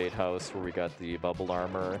mermaid house where we got the bubble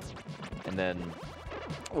armor. And then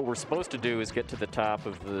what we're supposed to do is get to the top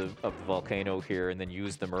of the volcano here, and then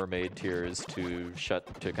use the mermaid tears to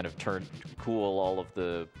kind of cool all of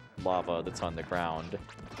the lava that's on the ground.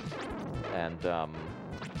 And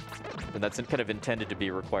that's kind of intended to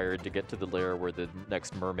be required to get to the layer where the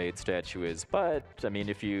next mermaid statue is. But I mean,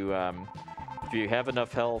 if you have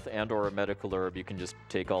enough health and/or a medical herb, you can just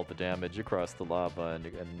take all the damage across the lava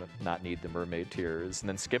and not need the mermaid tears. And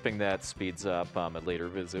then skipping that speeds up a later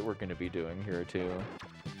visit we're going to be doing here too.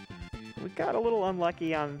 We got a little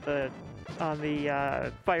unlucky on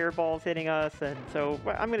the fireballs hitting us, and so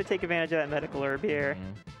I'm going to take advantage of that medical herb here.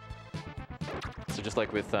 Mm-hmm. So just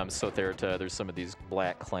like with Sotherta, there's some of these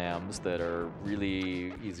black clams that are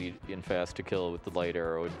really easy and fast to kill with the light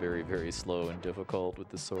arrow, and very, very slow and difficult with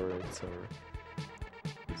the sword. So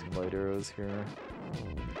we're using light arrows here.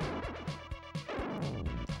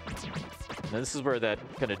 Now this is where that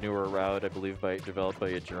kind of newer route, I believe, developed by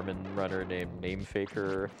a German runner named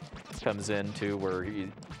Namefaker, comes in too, where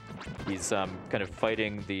he's kind of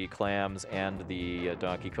fighting the clams and the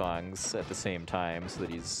Donkey Kongs at the same time, so that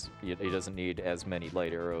he doesn't need as many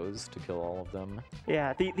light arrows to kill all of them.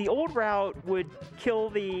 Yeah, the old route would kill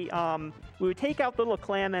we would take out the little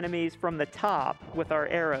clam enemies from the top with our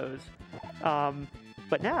arrows.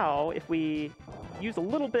 But now, if we use a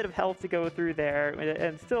little bit of health to go through there,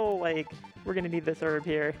 and still, like, we're going to need this herb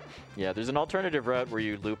here. Yeah, there's an alternative route where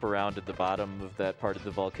you loop around at the bottom of that part of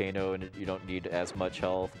the volcano, and you don't need as much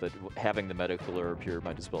health, but having the medical herb here,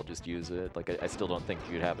 might as well just use it. Like, I still don't think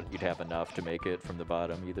you'd have enough to make it from the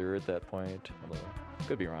bottom either at that point. Although,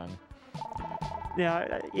 could be wrong.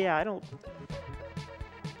 Yeah, I don't...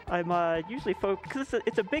 I'm usually focused, because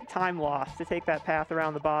it's a big time loss to take that path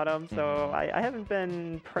around the bottom, so I haven't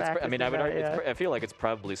been practicing. I mean, I feel like it's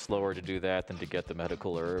probably slower to do that than to get the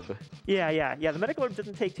medical herb. Yeah. The medical herb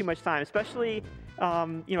doesn't take too much time, especially,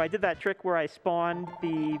 I did that trick where I spawned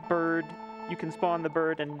the bird. You can spawn the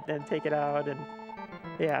bird and take it out, and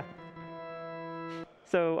yeah.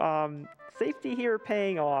 So safety here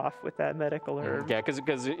paying off with that medical herb. Yeah,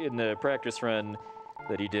 because in the practice run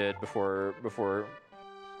that he did before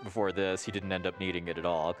this, he didn't end up needing it at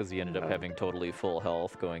all, because he ended up having totally full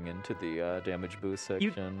health going into the damage boost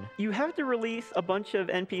section. You have to release a bunch of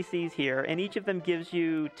NPCs here, and each of them gives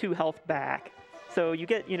you 2 health back. So you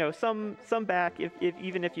get, some back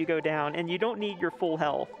even if you go down, and you don't need your full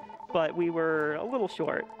health, but we were a little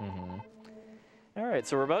short. Mm-hmm. All right,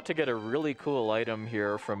 so we're about to get a really cool item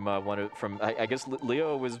here from I guess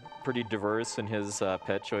Leo was pretty diverse in his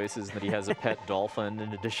pet choices, and that he has a pet dolphin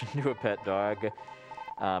in addition to a pet dog.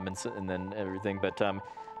 And then everything, but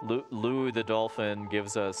Lou the dolphin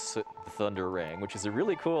gives us the Thunder Ring, which is a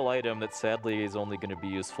really cool item that sadly is only going to be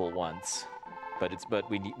useful once, but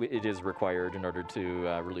it is required in order to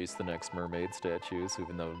release the next mermaid statue. So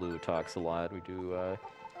even though Lou talks a lot, we do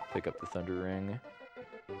pick up the Thunder Ring.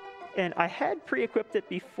 And I had pre-equipped it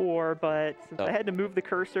before, but since I had to move the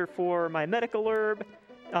cursor for my medical herb,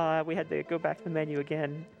 we had to go back to the menu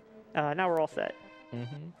again. Now we're all set.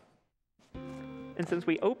 Mm-hmm. And since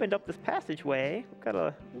we opened up this passageway, we've got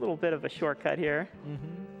a little bit of a shortcut here.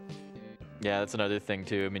 Mm-hmm. Yeah, that's another thing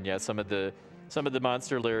too. I mean, yeah, some of the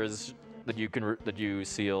monster layers that you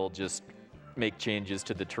seal just make changes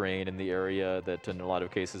to the terrain in the area that in a lot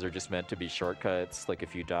of cases are just meant to be shortcuts, like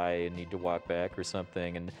if you die and need to walk back or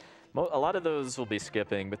something. And a lot of those will be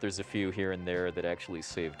skipping, but there's a few here and there that actually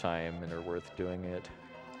save time and are worth doing it.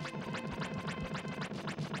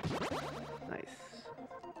 Nice.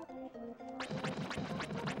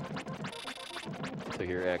 So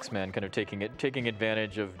here, TheAxeMan kind of taking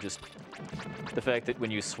advantage of just the fact that when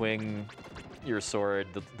you swing your sword,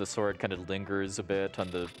 the sword kind of lingers a bit on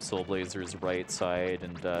the Soul Blazer's right side,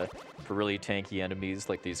 and for really tanky enemies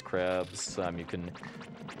like these crabs, you can,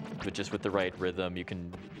 but just with the right rhythm, you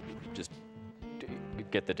can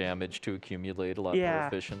get the damage to accumulate a lot more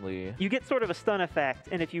efficiently. You get sort of a stun effect,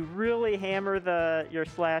 and if you really hammer your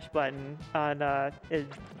slash button on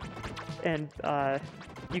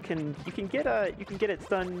you can get the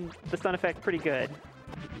stun effect pretty good.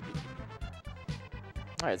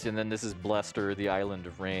 All right, so and then this is Blester, the Island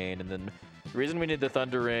of Rain, and then the reason we need the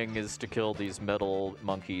Thunder Ring is to kill these metal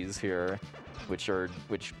monkeys here, which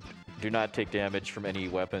do not take damage from any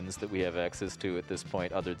weapons that we have access to at this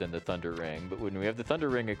point other than the Thunder Ring. But when we have the Thunder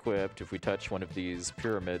Ring equipped, if we touch one of these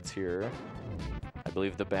pyramids here, I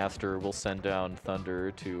believe the Master will send down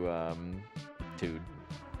thunder to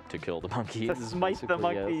kill the monkeys. To smite the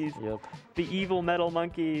monkeys. Yes. Yep. The evil metal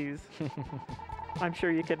monkeys. I'm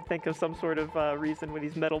sure you can think of some sort of reason why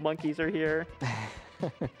these metal monkeys are here.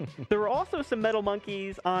 There were also some metal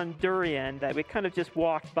monkeys on Durian that we kind of just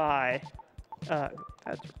walked by.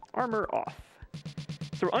 That's armor off.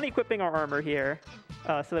 So we're unequipping our armor here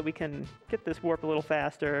so that we can get this warp a little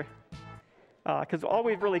faster. Because all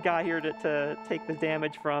we've really got here to take the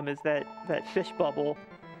damage from is that fish bubble.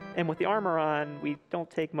 And with the armor on, we don't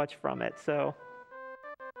take much from it, so...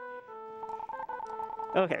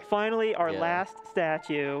 Okay, finally, our last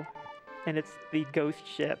statue, and it's the ghost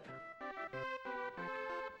ship.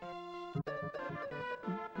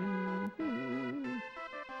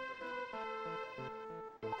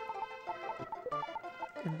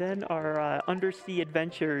 And then our undersea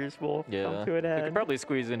adventures will come to an end. We could probably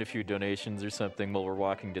squeeze in a few donations or something while we're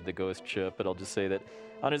walking to the ghost ship, but I'll just say that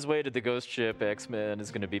on his way to the ghost ship, TheAxeMan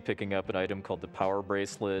is going to be picking up an item called the Power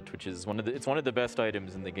Bracelet, which is one of the best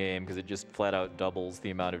items in the game because it just flat out doubles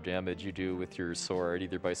the amount of damage you do with your sword,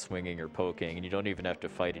 either by swinging or poking, and you don't even have to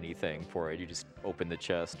fight anything for it. You just open the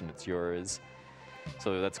chest and it's yours.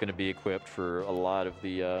 So that's going to be equipped for a lot of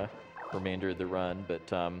the remainder of the run, but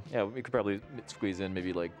yeah, we could probably squeeze in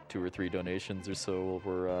maybe like 2 or 3 donations or so while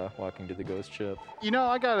we're walking to the ghost ship. You know,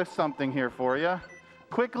 I got something here for you.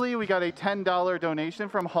 Quickly, we got a $10 donation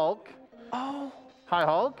from Hulk. Oh. Hi,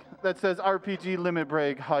 Hulk. That says RPG Limit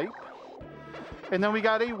Break Hype. And then we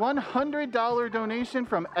got a $100 donation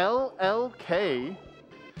from LLK.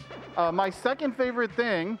 My second favorite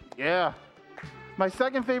thing in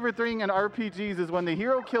RPGs is when the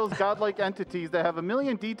hero kills godlike entities that have a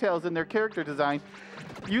million details in their character design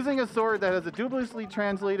using a sword that has a dubiously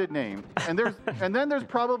translated name. And then there's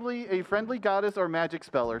probably a friendly goddess or magic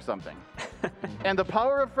spell or something. And the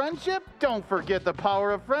power of friendship? Don't forget the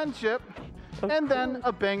power of friendship. And then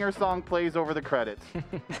a banger song plays over the credits.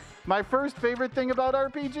 My first favorite thing about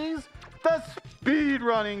RPGs? The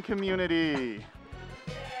speedrunning community.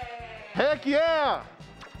 Heck yeah!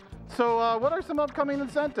 So what are some upcoming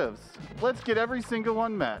incentives? Let's get every single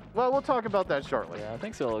one met. Well, we'll talk about that shortly. Yeah, I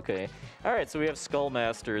think so, okay. All right, so we have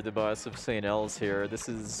Skullmaster, the boss of St. L's here. This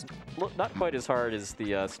is not quite as hard as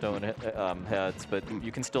the stone heads, but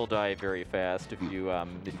you can still die very fast if you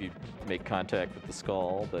make contact with the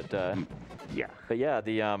skull. But yeah,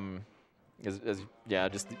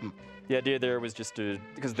 the idea there was just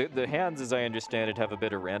because the hands, as I understand it, have a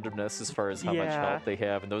bit of randomness as far as how much health they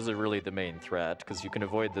have, and those are really the main threat, because you can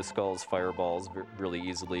avoid the skull's fireballs really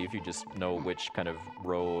easily if you just know which kind of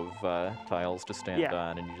row of tiles to stand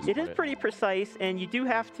on. And you just it is pretty precise, and you do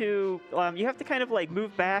have to kind of like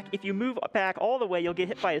move back. If you move back all the way, you'll get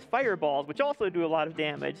hit by his fireballs, which also do a lot of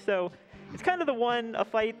damage. So it's kind of a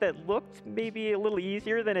fight that looked maybe a little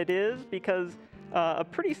easier than it is, because a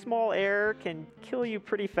pretty small error can kill you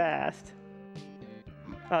pretty fast.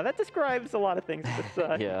 That describes a lot of things.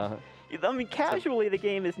 Yeah. I mean, casually, the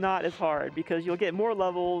game is not as hard because you'll get more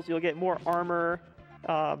levels, you'll get more armor,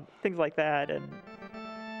 things like that, and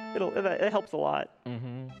it helps a lot.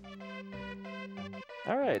 Mm-hmm.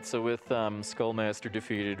 All right, so with Skullmaster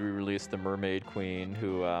defeated, we released the Mermaid Queen,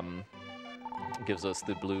 who gives us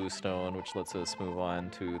the blue stone, which lets us move on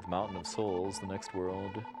to the Mountain of Souls, the next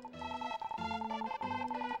world.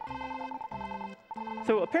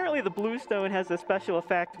 So apparently the blue stone has a special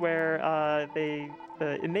effect where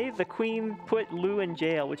it made the queen put Lou in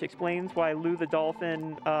jail, which explains why Lou the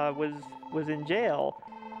dolphin was in jail.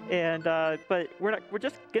 And but we're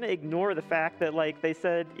just gonna ignore the fact that, like they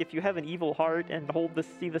said, if you have an evil heart and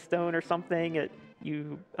see the stone or something,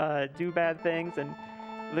 you do bad things, and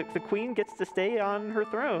the queen gets to stay on her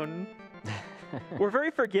throne. We're very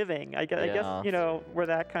forgiving. I guess we're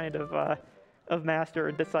that kind of master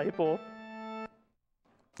and disciple.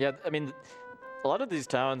 Yeah, I mean, a lot of these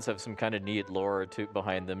towns have some kind of neat lore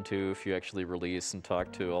behind them too. If you actually release and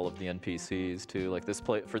talk to all of the NPCs too, like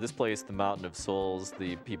for this place, the Mountain of Souls,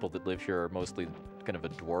 the people that live here are mostly kind of a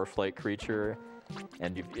dwarf-like creature,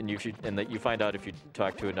 and that you find out if you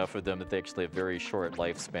talk to enough of them that they actually have very short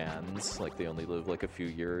lifespans, like they only live like a few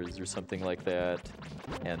years or something like that,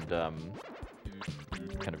 and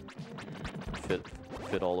kind of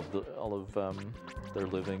fit all of their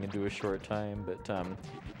living into a short time. But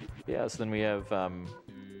yeah, so then we have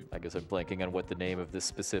I guess I'm blanking on what the name of this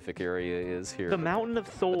specific area is here. The Mountain of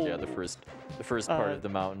Souls. Yeah, the first part of the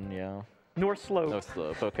mountain. Yeah. North Slope. North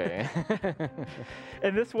Slope. Okay.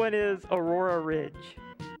 And this one is Aurora Ridge.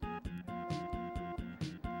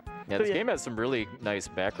 Yeah, this game has some really nice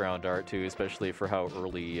background art too, especially for how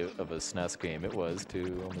early of a SNES game it was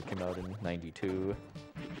too. Only came out in '92.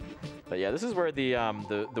 But yeah, this is where the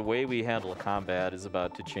way we handle combat is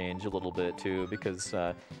about to change a little bit too, because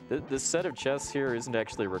this set of chests here isn't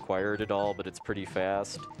actually required at all, but it's pretty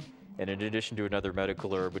fast. And in addition to another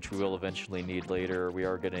medical herb, which we will eventually need later, we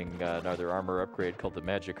are getting another armor upgrade called the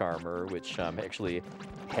Magic Armor, which actually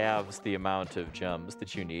halves the amount of gems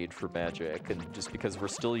that you need for magic. And just because we're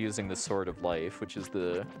still using the Sword of Life, which is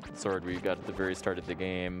the sword we got at the very start of the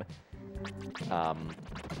game,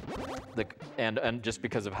 and just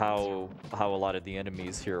because of how a lot of the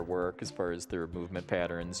enemies here work as far as their movement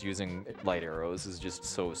patterns, using light arrows is just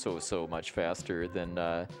so much faster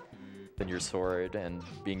than your sword, and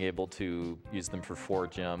being able to use them for 4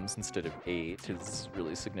 gems instead of 8 is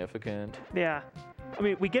really significant. Yeah, I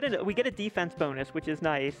mean we get a defense bonus, which is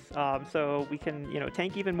nice. So we can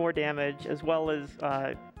tank even more damage, as well as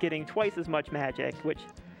getting twice as much magic, which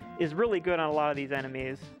is really good on a lot of these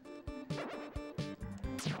enemies.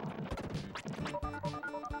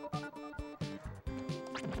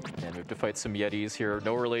 And we have to fight some Yetis here.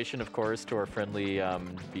 No relation, of course, to our friendly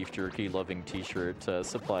beef jerky loving t-shirt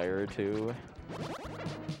supplier too.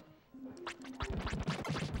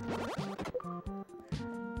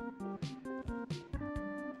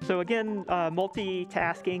 So again,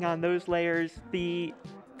 multitasking on those layers. These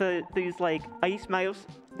like ice mice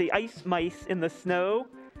in the snow,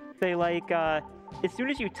 they like as soon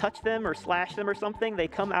as you touch them or slash them or something, they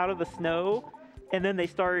come out of the snow, and then they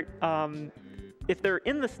start. If they're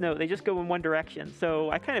in the snow, they just go in one direction. So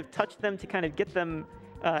I kind of touched them to kind of get them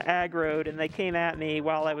aggroed, and they came at me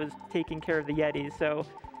while I was taking care of the Yetis. So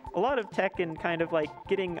a lot of tech and kind of like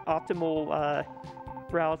getting optimal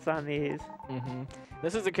routes on these. Mm-hmm.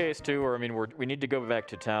 This is a case too where, I mean, we need to go back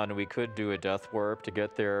to town, and we could do a death warp to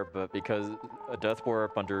get there, but because a death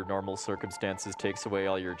warp under normal circumstances takes away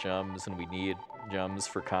all your gems, and we need gems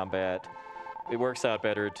for combat, it works out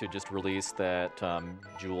better to just release that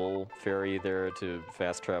jewel ferry there to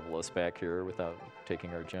fast travel us back here without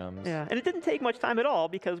taking our gems. Yeah, and it didn't take much time at all,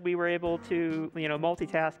 because we were able to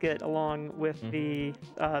multitask it along with the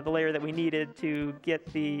layer that we needed to get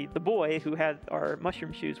the boy who had our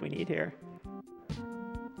mushroom shoes we need here.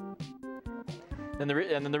 And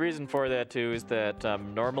then the reason for that too is that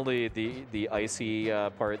normally the icy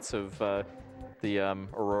parts of the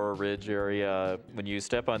Aurora Ridge area, when you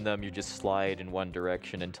step on them, you just slide in one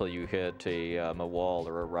direction until you hit a wall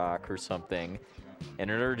or a rock or something.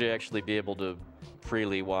 And in order to actually be able to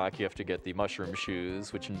freely walk, you have to get the mushroom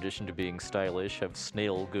shoes, which in addition to being stylish, have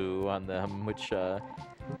snail goo on them, which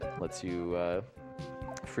lets you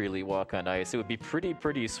freely walk on ice. It would be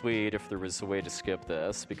pretty sweet if there was a way to skip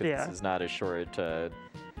this, because this is not a short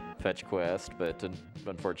fetch quest, but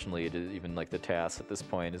unfortunately even like the TAS at this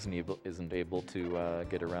point isn't able to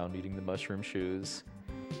get around eating the mushroom shoes.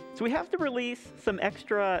 So we have to release some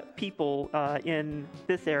extra people in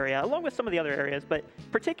this area, along with some of the other areas, but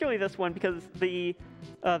particularly this one, because the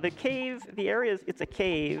cave, it's a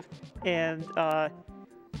cave, and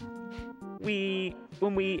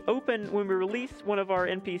when we release one of our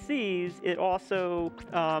NPCs, it also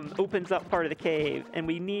opens up part of the cave, and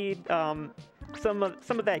we need some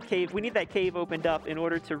of that cave. We need that cave opened up in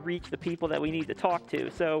order to reach the people that we need to talk to.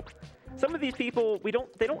 So some of these people,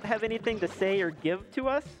 they don't have anything to say or give to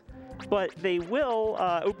us, but they will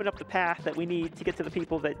open up the path that we need to get to the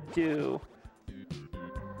people that do.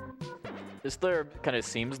 This there kind of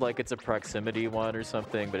seems like it's a proximity one or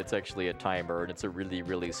something, but it's actually a timer, and it's a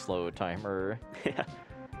really slow timer. Yeah.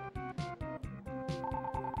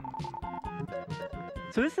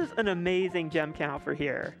 So this is an amazing gem count for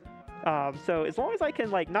here. So as long as I can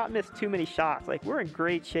not miss too many shots, we're in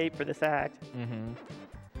great shape for this act. Mm-hmm.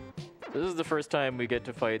 This is the first time we get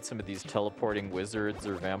to fight some of these teleporting wizards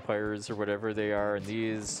or vampires or whatever they are, and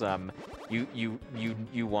these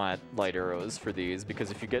you want light arrows for these,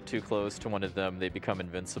 because if you get too close to one of them, they become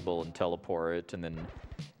invincible and teleport, and then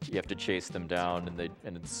you have to chase them down,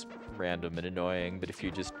 and it's random and annoying. But if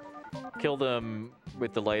you just kill them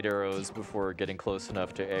with the light arrows before getting close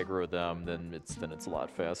enough to aggro them, then it's a lot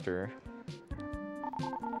faster.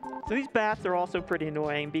 So these bats are also pretty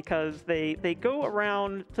annoying because they go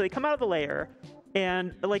around, so they come out of the lair,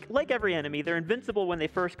 and like every enemy, they're invincible when they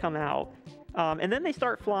first come out, and then they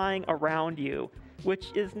start flying around you,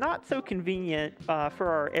 which is not so convenient for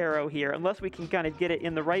our arrow here, unless we can kind of get it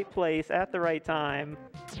in the right place at the right time.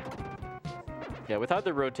 Yeah, with how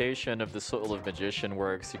the rotation of the Soul of Magician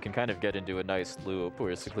works, you can kind of get into a nice loop,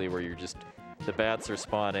 basically, where you're just, the bats are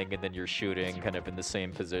spawning and then you're shooting kind of in the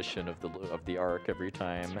same position of the arc every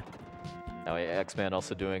time. Now, TheAxeMan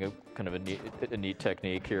also doing a kind of a neat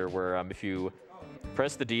technique here, where if you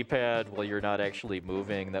press the D-pad while you're not actually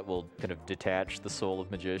moving, that will kind of detach the Soul of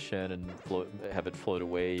Magician and have it float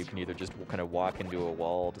away. You can either just kind of walk into a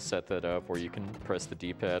wall to set that up, or you can press the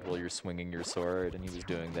D-pad while you're swinging your sword, and he was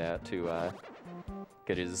doing that to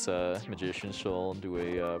get his Magician Soul into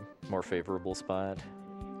a more favorable spot.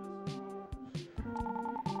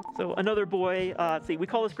 So another boy, see, we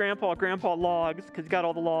call this Grandpa Logs, because he's got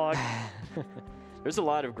all the logs. There's a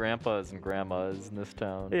lot of grandpas and grandmas in this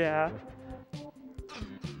town. Yeah.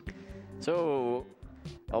 So,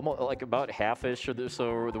 almost like about half-ish or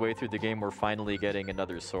so the way through the game, we're finally getting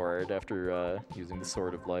another sword after using the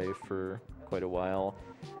Sword of Life for quite a while.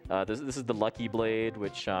 This is the Lucky Blade,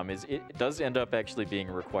 which it does end up actually being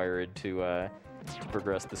required to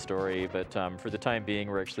progress the story, but for the time being,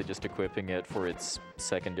 we're actually just equipping it for its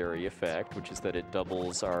secondary effect, which is that it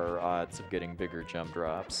doubles our odds of getting bigger jump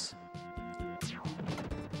drops.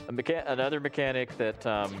 Another mechanic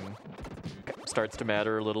that starts to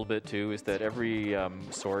matter a little bit too is that every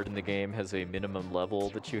sword in the game has a minimum level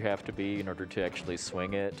that you have to be in order to actually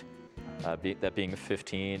swing it. That being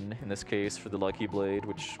 15 in this case for the Lucky Blade,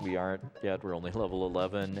 which we aren't yet. We're only level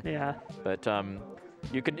 11. Yeah. But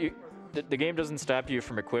the game doesn't stop you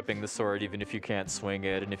from equipping the sword even if you can't swing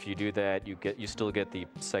it, and if you do that, you still get the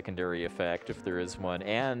secondary effect if there is one,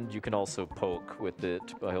 and you can also poke with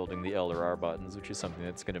it by holding the L or R buttons, which is something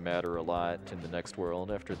that's going to matter a lot in the next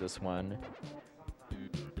world after this one.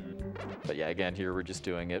 But yeah, again, here we're just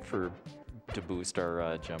doing it to boost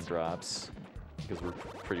our jump drops, because we're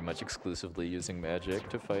pretty much exclusively using magic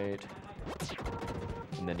to fight.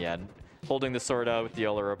 And then yeah, holding the sword out with the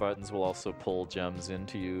L or R buttons will also pull gems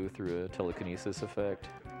into you through a telekinesis effect,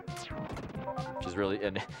 which is really,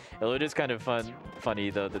 and it is kind of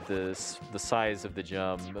funny though that the size of the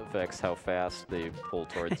gem affects how fast they pull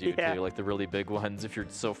towards you Yeah. too. Like the really big ones, if you're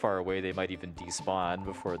so far away, they might even despawn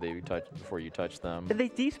before you touch them. They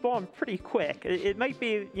despawn pretty quick. It might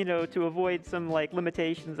be, to avoid some like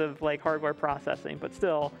limitations of like hardware processing, but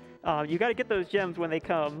still, you got to get those gems when they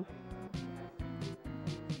come.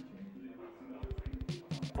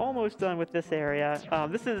 Almost done with this area.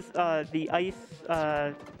 This is the ice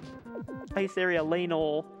area,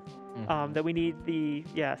 Lanol, that we need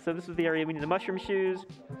so this is the area we need the mushroom shoes.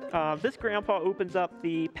 This Grandpa opens up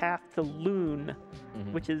the path to Loon,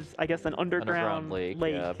 which is, I guess, an underground lake.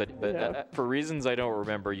 Yeah, but for reasons I don't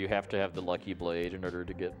remember, you have to have the Lucky Blade in order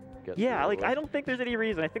to get yeah, through. like, I don't think there's any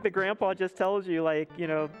reason. I think the Grandpa just tells you, like, you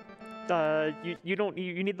need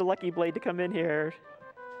the Lucky Blade to come in here.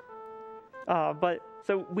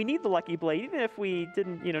 So we need the Lucky Blade, even if we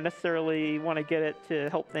didn't, necessarily want to get it to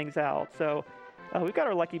help things out. So we've got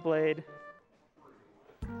our Lucky Blade.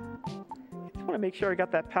 Just want to make sure I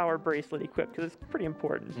got that power bracelet equipped, because it's pretty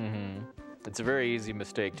important. It's a very easy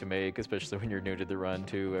mistake to make, especially when you're new to the run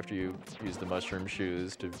too, after you use the mushroom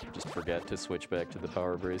shoes, to just forget to switch back to the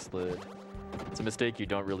power bracelet. It's a mistake you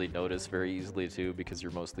don't really notice very easily too, because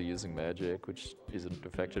you're mostly using magic, which isn't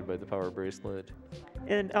affected by the power bracelet.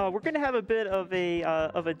 And we're going to have a bit of a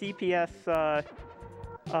DPS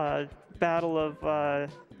battle of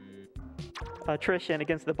attrition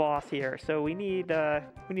against the boss here, so we need to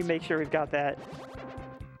make sure we've got that.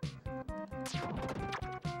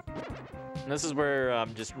 And this is where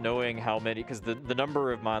just knowing how many, because the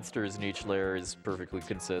number of monsters in each layer is perfectly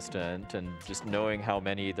consistent, and just knowing how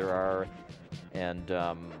many there are and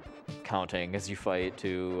counting as you fight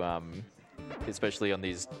too, especially on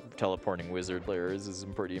these teleporting wizard layers, is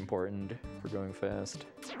pretty important for going fast.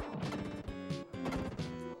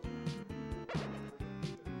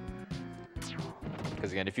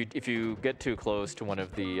 Because again, if you get too close to one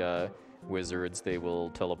of the wizards, they will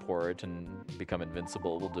teleport and become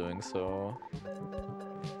invincible while doing so.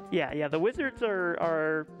 Yeah, the wizards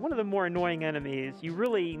are one of the more annoying enemies. You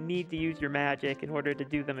really need to use your magic in order to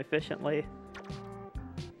do them efficiently.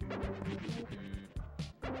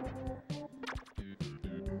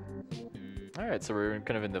 Alright, so we're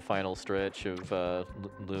kind of in the final stretch of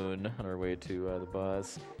Loon on our way to the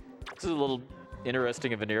boss. This is a little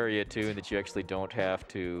interesting of an area too, in that you actually don't have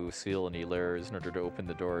to seal any layers in order to open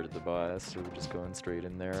the door to the boss, so we're just going straight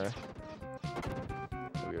in there.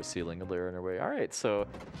 We They're sealing a lair in our way. All right, so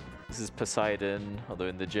this is Poseidon, although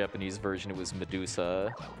in the Japanese version it was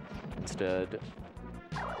Medusa instead.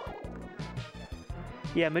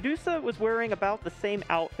 Yeah, Medusa was wearing about the same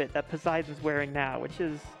outfit that Poseidon's wearing now, which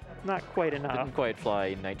is not quite enough. Didn't quite fly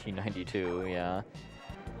in 1992, yeah.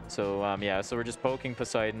 So yeah, so we're just poking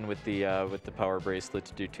Poseidon with the power bracelet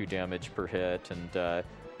to do 2 damage per hit, and I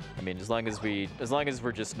mean, as long as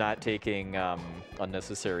we're just not taking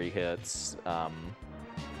unnecessary hits,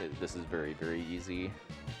 this is very, very easy.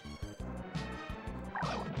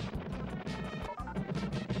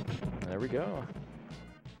 There we go.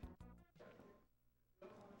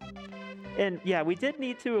 And yeah, we did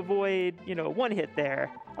need to avoid, you know, 1 hit there,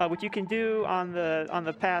 which you can do on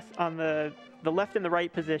the pass on the left and the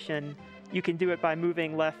right position. You can do it by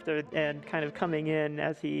moving left and kind of coming in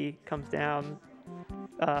as he comes down.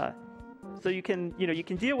 So you can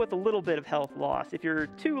deal with a little bit of health loss. If you're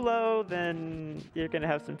too low, then you're gonna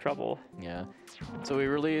have some trouble. Yeah. So we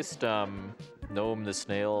released Gnome the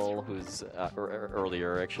Snail, who's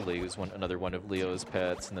earlier actually, who's another one of Leo's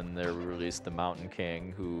pets, and then there we released the Mountain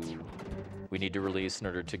King, who we need to release in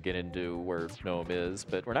order to get into where Gnome is.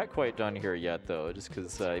 But we're not quite done here yet, though, just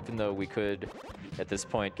because even though we could, at this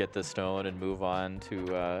point, get the stone and move on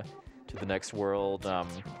to the next world,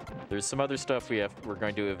 there's some other stuff we're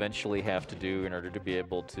going to eventually have to do in order to be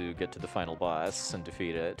able to get to the final boss and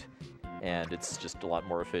defeat it. And it's just a lot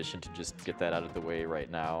more efficient to just get that out of the way right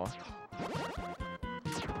now.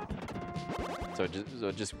 So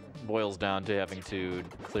it just boils down to having to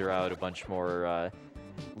clear out a bunch more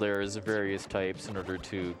layers of various types in order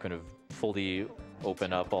to kind of fully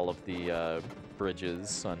open up all of the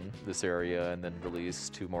bridges on this area and then release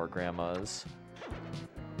 2 more grandmas.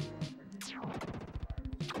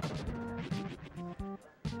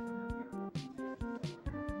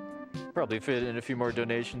 Probably fit in a few more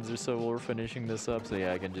donations or so while we're finishing this up. So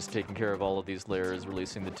yeah, again, just taking care of all of these layers,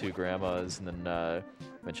 releasing the 2 grandmas, and then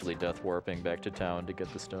eventually death warping back to town to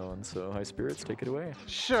get the stone. So High Spirits, take it away.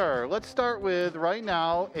 Sure. Let's start with, right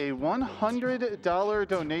now, a $100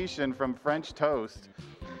 donation from French Toast.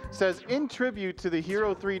 Says, in tribute to the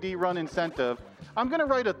Hero 3D Run incentive, I'm going to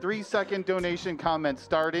write a 3-second donation comment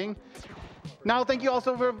starting. Now, thank you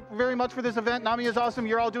also very much for this event. Nami is awesome.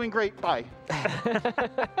 You're all doing great. Bye. I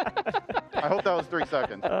hope that was 3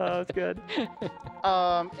 seconds. Oh, that's good.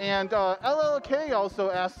 And LLK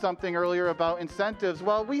also asked something earlier about incentives.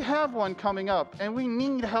 Well, we have one coming up, and we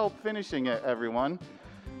need help finishing it, everyone.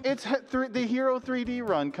 It's the Hero 3D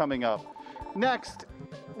Run coming up. Next,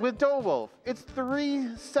 with Dowolf, it's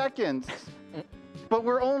 3 seconds. But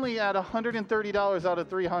we're only at $130 out of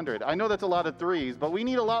 300. I know that's a lot of 3s, but we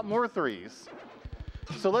need a lot more 3s.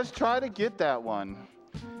 So let's try to get that one.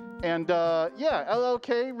 And yeah,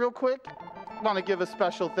 LLK, real quick, want to give a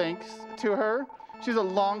special thanks to her. She's a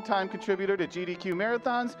longtime contributor to GDQ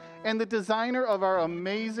Marathons and the designer of our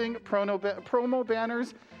amazing promo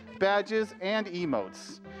banners, badges, and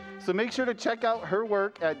emotes. So make sure to check out her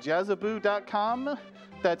work at jazzaboo.com.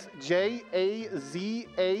 That's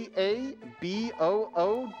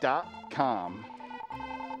JAZAABOO.com.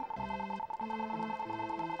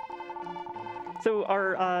 So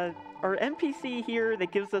our NPC here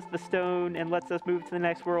that gives us the stone and lets us move to the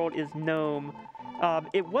next world is Gnome.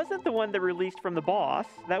 It wasn't the one that released from the boss.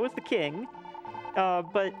 That was the king.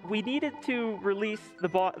 But we needed to release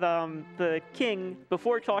the king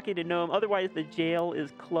before talking to Gnome. Otherwise, the jail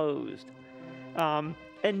is closed. And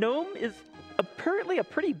Gnome is apparently a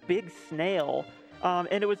pretty big snail.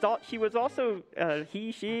 And she was also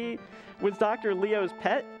she was Dr. Leo's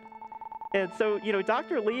pet. And so, you know,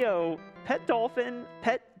 Dr. Leo, pet dolphin,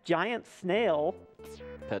 pet giant snail.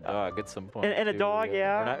 Pet dog at some point. And a dog,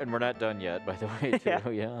 yeah. We're not done yet, by the way,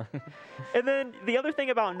 too, yeah. And then the other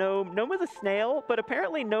thing about Gnome was a snail, but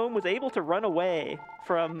apparently Gnome was able to run away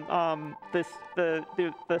from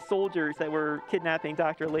the soldiers that were kidnapping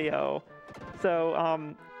Dr. Leo.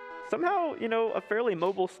 So somehow, you know, a fairly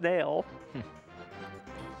mobile snail.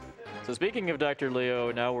 So speaking of Dr.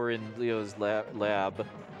 Leo, now we're in Leo's lab,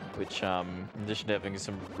 which, in addition to having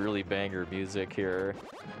some really banger music here,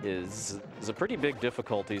 is a pretty big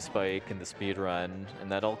difficulty spike in the speedrun,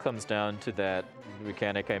 and that all comes down to that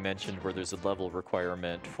mechanic I mentioned where there's a level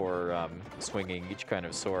requirement for swinging each kind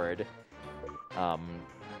of sword.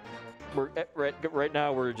 Right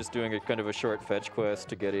now we're just doing a kind of a short fetch quest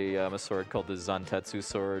to get a sword called the Zantetsu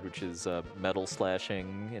sword, which is metal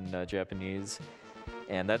slashing in Japanese.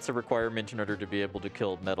 And that's a requirement in order to be able to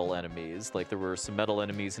kill metal enemies. Like, there were some metal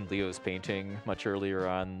enemies in Leo's painting much earlier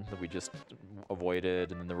on that we just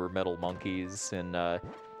avoided, and then there were metal monkeys in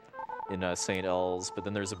St. El's, but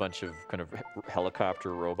then there's a bunch of kind of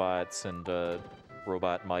helicopter robots and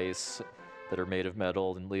robot mice that are made of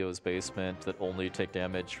metal in Leo's basement that only take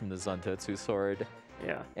damage from the Zantetsu sword.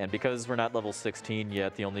 Yeah. And because we're not level 16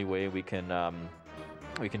 yet, the only way we can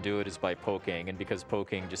do it is by poking, and because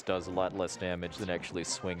poking just does a lot less damage than actually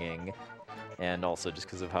swinging, and also just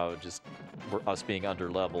because of how us being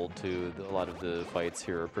under-leveled too, a lot of the fights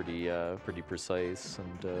here are pretty precise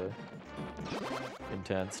and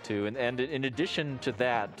intense too. And in addition to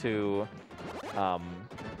that too,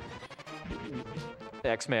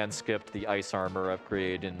 TheAxeMan skipped the ice armor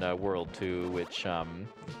upgrade in World 2, which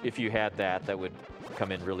if you had that, that would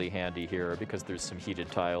come in really handy here because there's some heated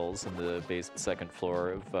tiles in the second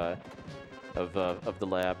floor of the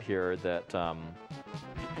lab here that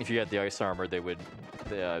if you had the ice armor,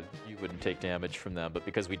 you wouldn't take damage from them. But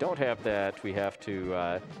because we don't have that, we have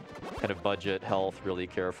to kind of budget health really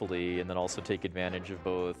carefully, and then also take advantage of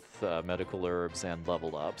both medical herbs and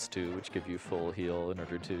level ups too, which give you full heal in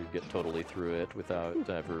order to get totally through it without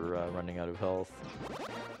ever running out of health.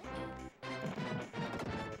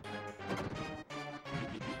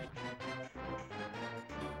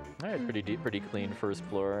 All right, pretty clean first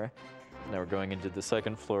floor. Now we're going into the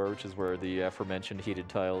second floor, which is where the aforementioned heated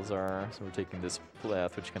tiles are. So we're taking this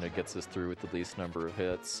path, which kind of gets us through with the least number of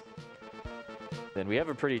hits. Then we have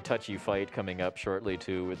a pretty touchy fight coming up shortly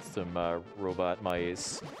too, with some robot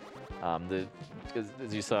mice.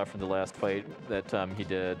 As you saw from the last fight that he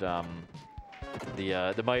did,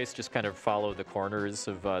 the mice just kind of follow the corners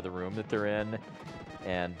of the room that they're in,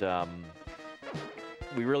 and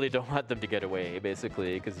we really don't want them to get away,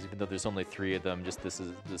 basically, because even though there's only 3 of them, just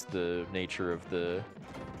the nature of the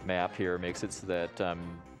map here makes it so that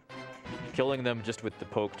killing them just with the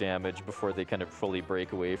poke damage before they kind of fully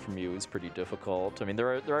break away from you is pretty difficult. I mean,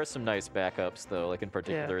 there are some nice backups though, like in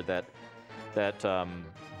particular that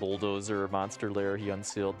bulldozer monster lair he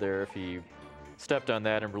unsealed there. If he stepped on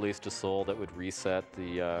that and released a soul, that would reset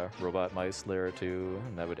the robot mice lair too,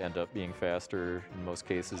 and that would end up being faster in most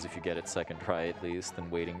cases if you get it second try at least than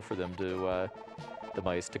waiting for them to the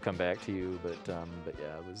mice to come back to you. But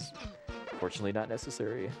yeah, it was fortunately not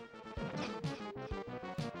necessary.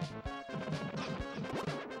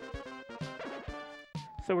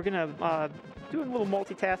 So we're gonna do a little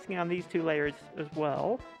multitasking on these 2 layers as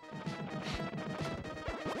well.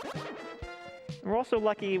 And we're also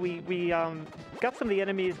lucky we got some of the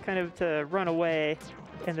enemies kind of to run away,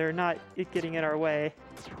 and they're not getting in our way.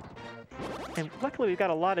 And luckily we've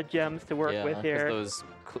got a lot of gems to work with here. Those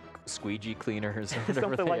squeegee cleaners or whatever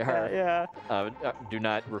Something they like are, that, yeah. do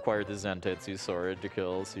not require the Zantetsu sword to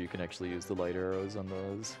kill, so you can actually use the light arrows on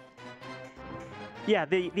those. Yeah,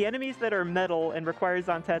 the enemies that are metal and require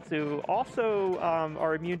Zantetsu also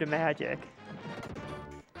are immune to magic.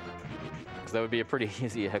 Because that would be a pretty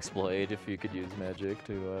easy exploit if you could use magic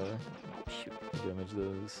to damage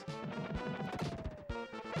those.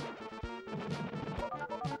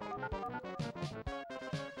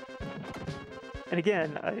 And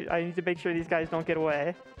again, I need to make sure these guys don't get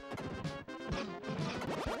away.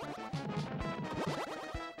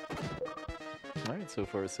 So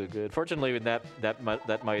far, so good. Fortunately, with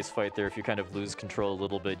that mice fight there, if you kind of lose control a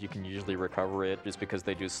little bit, you can usually recover it, just because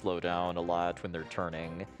they do slow down a lot when they're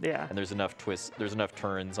turning. Yeah. And there's enough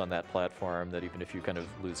turns on that platform that even if you kind of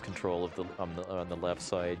lose control of on the left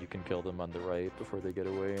side, you can kill them on the right before they get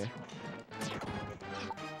away.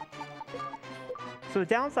 So the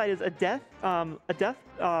downside is a death on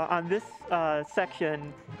this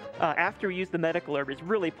section after we use the medical herb is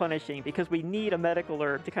really punishing, because we need a medical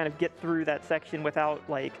herb to kind of get through that section without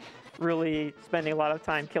like really spending a lot of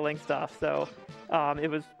time killing stuff. So it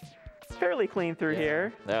was fairly clean through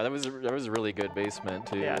here. Yeah, that was a really good basement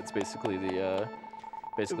too. Yeah. It's basically the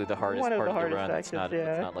hardest part of the run. Sections,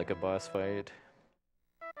 it's not like a boss fight.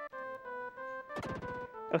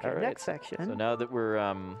 Okay, All right. next section. So now that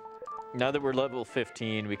we're level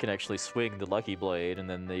 15, we can actually swing the Lucky Blade, and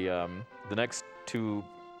then the next 2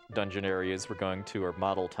 dungeon areas we're going to are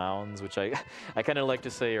model towns, which I kind of like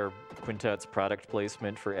to say are Quintet's product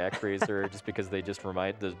placement for ActRaiser, just because they just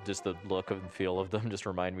remind the look and feel of them just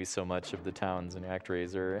remind me so much of the towns in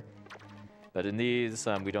ActRaiser. But in these,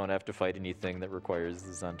 we don't have to fight anything that requires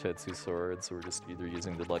the Zantetsu sword, so we're just either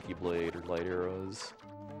using the Lucky Blade or light arrows.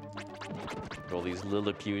 All these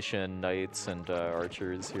Lilliputian knights and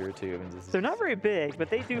archers here too. I mean, They're not very big, but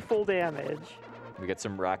they do full damage. We got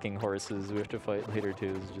some rocking horses we have to fight later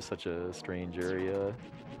too. It's just such a strange area.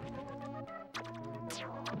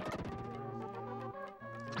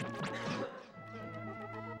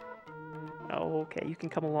 Oh, okay, you can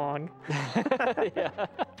come along. Yeah.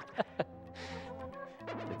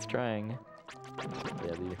 It's trying.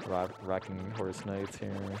 Yeah, the rocking horse knights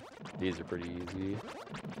here. These are pretty easy.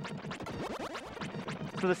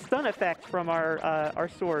 So the stun effect from our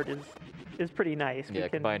sword is pretty nice. Yeah,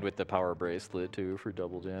 combined with the power bracelet too for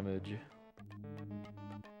double damage.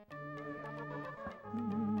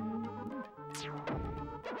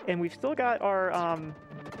 And we've still got our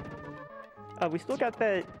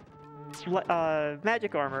that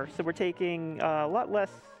magic armor, so we're taking a lot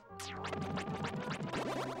less.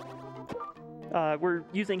 We're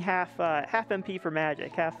using half MP for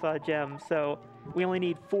magic, half gems, so we only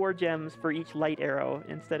need 4 gems for each light arrow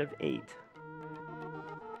instead of 8.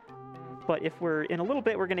 But if we're in a little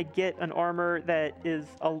bit, we're going to get an armor that is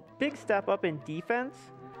a big step up in defense,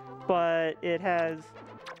 but it has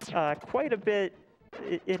quite a bit.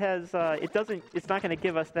 It's not going to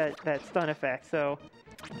give us that stun effect. So.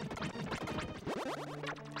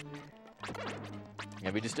 Yeah,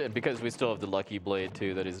 because we still have the Lucky Blade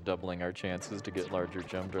too, that is doubling our chances to get larger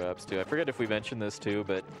gem drops too. I forget if we mentioned this too,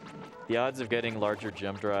 but the odds of getting larger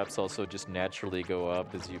gem drops also just naturally go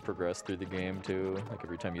up as you progress through the game too. Like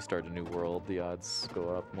every time you start a new world, the odds go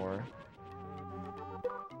up more.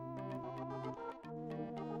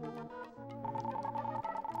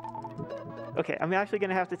 Okay, I'm actually going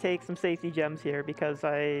to have to take some safety gems here because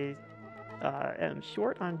I am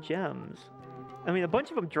short on gems. I mean, a bunch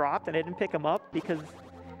of them dropped and I didn't pick them up because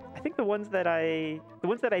I think the ones that I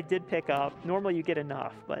did pick up, normally you get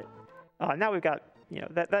enough, but now we've got,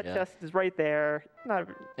 that chest is right there.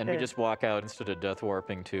 And we just walk out instead of death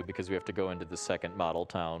warping too, because we have to go into the second model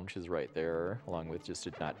town, which is right there, along with just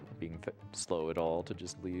it not being slow at all to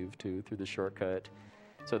just leave too through the shortcut.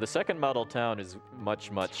 So the second model town is much,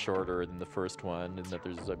 much shorter than the first one, in that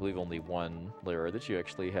there's, I believe, only one layer that you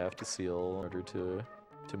actually have to seal in order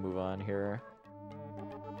to move on here.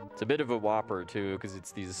 It's a bit of a whopper too, because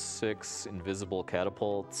it's these 6 invisible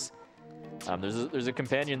catapults. There's a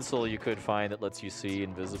companion soul you could find that lets you see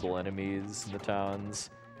invisible enemies in the towns,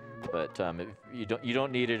 but you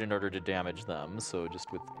don't need it in order to damage them. So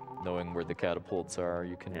just with knowing where the catapults are,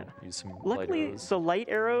 you can use some light arrows. The light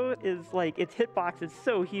arrow is like, its hitbox is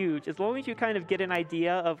so huge. As long as you kind of get an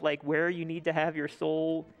idea of like where you need to have your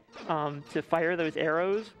soul to fire those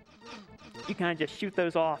arrows, you kind of just shoot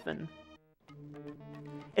those off.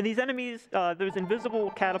 And these enemies, those invisible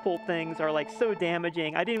catapult things are like so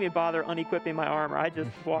damaging. I didn't even bother unequipping my armor. I just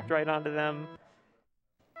walked right onto them.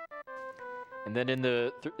 And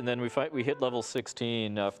then we hit level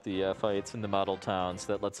 16 off the fights in the model town,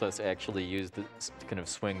 so that lets us actually use kind of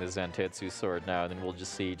swing the Zantetsu sword now. And then we'll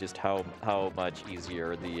just see just how much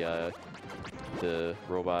easier the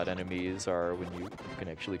robot enemies are when you can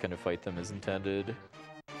actually kind of fight them as intended.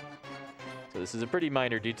 So this is a pretty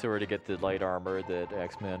minor detour to get the light armor that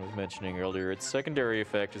TheAxeMan was mentioning earlier. Its secondary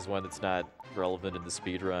effect is one that's not relevant in the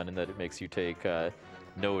speedrun, in that it makes you take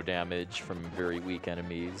no damage from very weak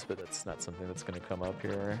enemies, but that's not something that's going to come up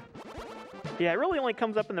here. Yeah, it really only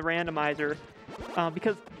comes up in the randomizer,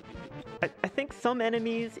 because I think some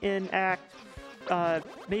enemies in Act,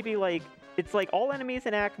 maybe like, it's like all enemies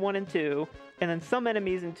in Act 1 and 2, and then some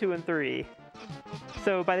enemies in 2 and 3.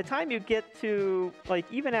 So by the time you get to, like,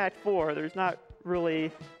 even Act 4, there's not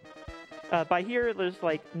really... by here, there's,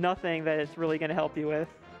 like, nothing that it's really going to help you with.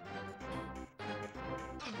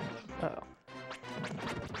 Uh-oh.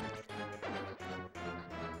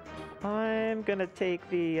 I'm going to take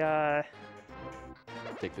the...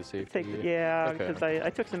 Take the safety? Yeah, because I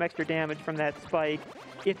took some extra damage from that spike.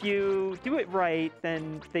 If you do it right,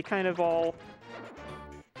 then they kind of all...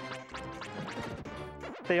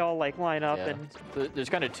 They all like line up. Yeah. And there's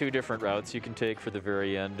kind of 2 different routes you can take for the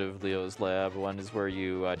very end of Leo's lab. One is where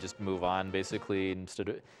you just move on basically and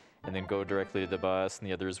then go directly to the boss, and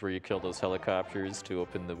the other is where you kill those helicopters to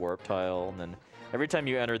open the warp tile. And then every time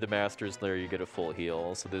you enter the Master's Lair, you get a full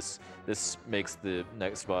heal. So this makes the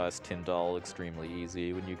next boss, Tyndall, extremely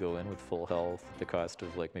easy when you go in with full health at the cost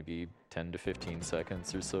of like maybe 10 to 15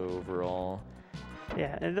 seconds or so overall.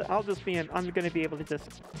 Yeah, and I'm going to be able to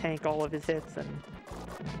just tank all of his hits and...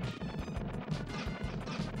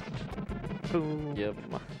 Boom. Yep.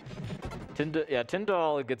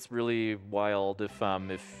 Tyndall gets really wild if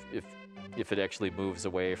it actually moves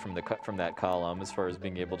away from that column, as far as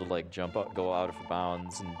being able to like go out of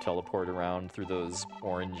bounds and teleport around through those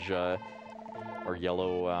orange or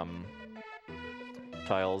yellow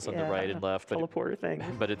tiles on the right and left. Teleporter thing.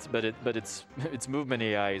 But its movement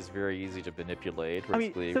AI is very easy to manipulate. I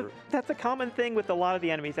mean, so that's a common thing with a lot of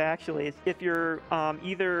the enemies actually. Is if you're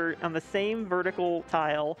either on the same vertical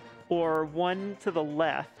tile or one to the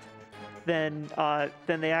left, then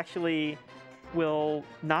they actually will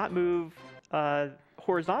not move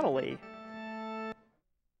horizontally.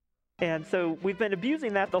 And so we've been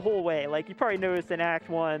abusing that the whole way. Like you probably noticed in Act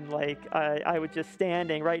 1, like I was just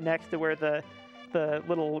standing right next to where the the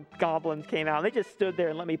little goblins came out. And they just stood there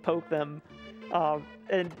and let me poke them.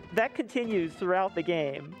 And that continues throughout the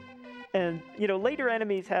game. And, you know, later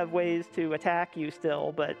enemies have ways to attack you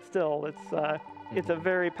still, but still, it's a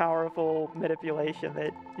very powerful manipulation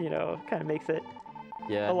that, you know, kind of makes it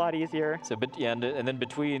a lot easier. So, but yeah, and then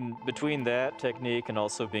between that technique and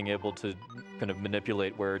also being able to kind of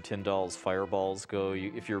manipulate where Tyndall's fireballs go,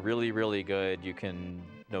 if you're really, really good, you can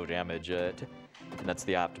no damage it. And that's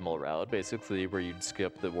the optimal route, basically, where you'd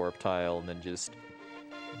skip the warp tile and then just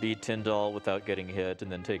beat Tyndall without getting hit,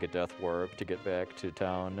 and then take a death warp to get back to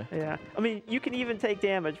town. Yeah, I mean, you can even take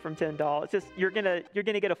damage from Tyndall. It's just you're gonna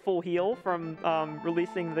get a full heal from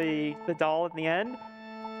releasing the doll at the end,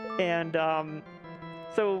 and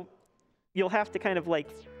so you'll have to kind of like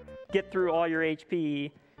get through all your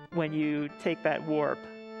HP when you take that warp.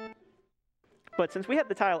 But since we had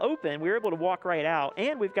the tile open, we were able to walk right out,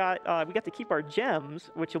 and we got to keep our gems,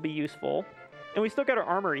 which will be useful, and we still got our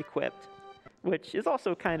armor equipped, which is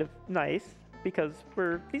also kind of nice because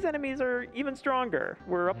these enemies are even stronger.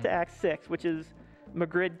 We're up to Act 6, which is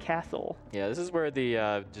Magrid Castle. Yeah, this is where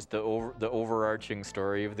the just the overarching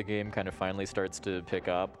story of the game kind of finally starts to pick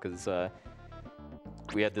up, because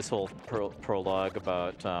we had this whole prologue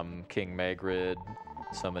about King Magrid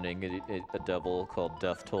summoning a devil called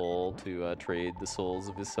Death Toll to trade the souls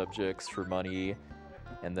of his subjects for money.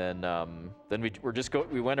 And then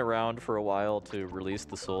we went around for a while to release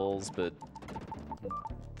the souls, but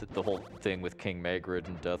the whole thing with King Magrid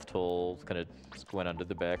and Death Toll kind of just went under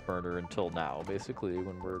the back burner until now, basically,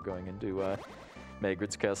 when we're going into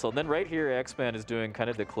Magrid's castle. And then right here, TheAxeMan is doing kind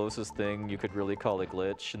of the closest thing you could really call a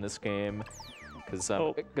glitch in this game.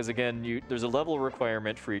 Because again, there's a level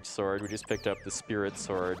requirement for each sword. We just picked up the Spirit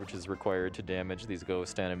Sword, which is required to damage these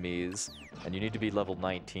ghost enemies, and you need to be level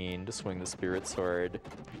 19 to swing the Spirit Sword.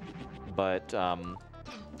 But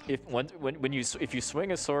if you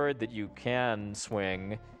swing a sword that you can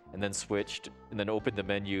swing, and then open the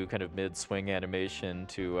menu kind of mid-swing animation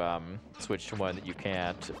to switch to one that you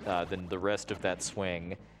can't, then the rest of that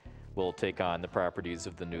swing will take on the properties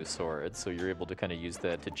of the new sword. So you're able to kind of use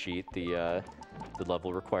that to cheat the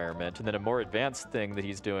level requirement. And then a more advanced thing that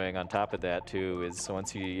he's doing on top of that too is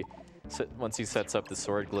once he sets up the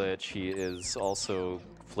sword glitch, he is also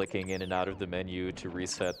flicking in and out of the menu to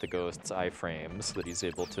reset the ghost's iframe so that he's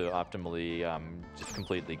able to optimally just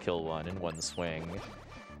completely kill one in one swing.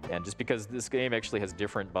 And just because this game actually has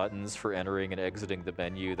different buttons for entering and exiting the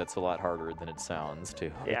menu, that's a lot harder than it sounds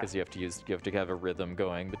too. Yeah. Because you have to have a rhythm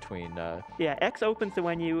going between. Yeah, X opens the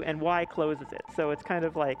menu and Y closes it, so it's kind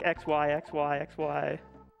of like X Y X Y X Y.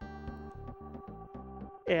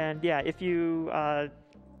 And yeah, if you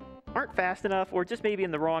aren't fast enough or just maybe in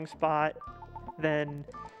the wrong spot, then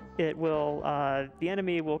it will the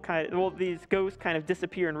enemy will these ghosts kind of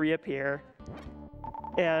disappear and reappear,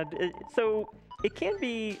 and so. It can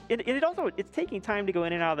be, it's taking time to go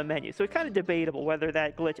in and out of the menu, so it's kind of debatable whether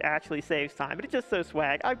that glitch actually saves time, but it's just so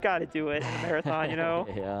swag. I've got to do it in a marathon, you know?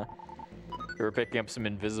 Yeah. We were picking up some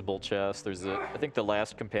invisible chests. I think the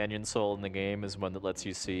last companion soul in the game is one that lets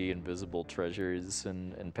you see invisible treasures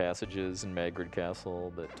and passages in Magrid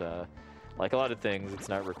Castle, but like a lot of things, it's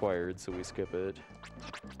not required, so we skip it.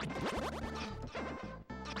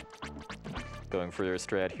 Going for their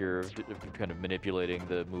strat here of kind of manipulating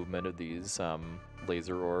the movement of these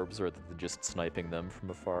laser orbs, or just sniping them from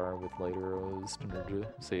afar with light arrows in order to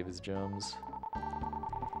save his gems.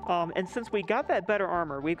 And since we got that better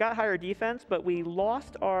armor, we've got higher defense, but we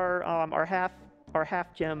lost our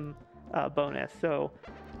half gem bonus. So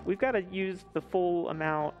we've got to use the full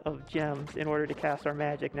amount of gems in order to cast our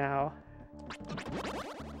magic now.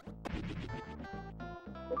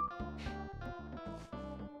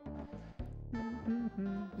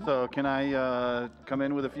 So can I come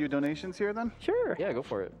in with a few donations here then? Sure. Yeah, go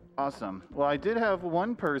for it. Awesome. Well, I did have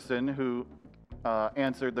one person who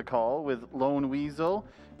answered the call with Lone Weasel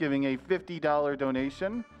giving a $50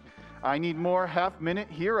 donation. I need more half-minute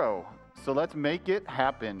hero, so let's make it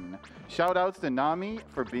happen. Shout outs to Nami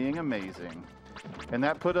for being amazing. And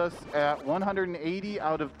that put us at $180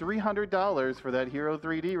 out of $300 for that Hero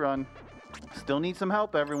 3D run. Still need some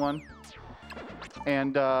help, everyone.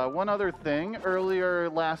 And one other thing, earlier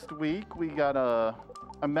last week, we got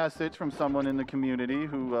a message from someone in the community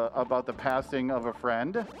who about the passing of a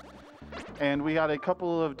friend. And we got a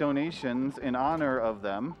couple of donations in honor of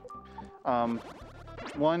them.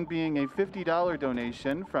 One being a $50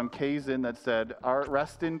 donation from Kazin that said,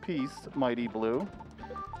 "Rest in peace, Mighty Blue."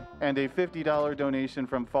 And a $50 donation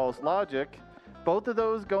from False Logic. Both of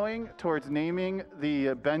those going towards naming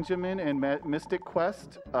the Benjamin and Mystic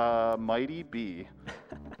Quest Mighty B.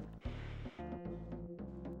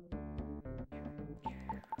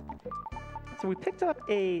 So we picked up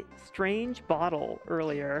a strange bottle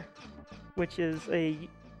earlier, which is a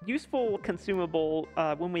useful consumable.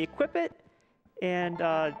 When we equip it and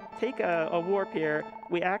take a warp here,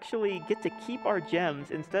 we actually get to keep our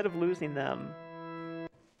gems instead of losing them.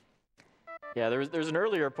 Yeah, there's an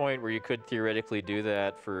earlier point where you could theoretically do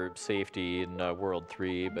that for safety in World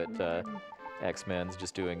 3, but TheAxeMan's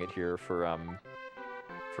just doing it here for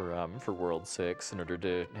World 6 in order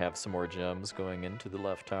to have some more gems going into the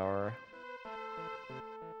left tower.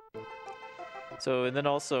 So, and then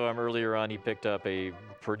also earlier on he picked up a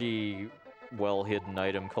pretty well-hidden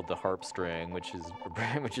item called the harp string, which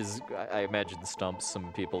is I imagine stumps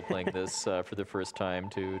some people playing this for the first time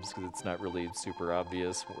too, just because it's not really super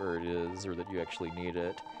obvious where it is or that you actually need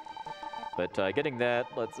it. But getting that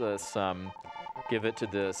lets us give it to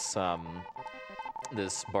this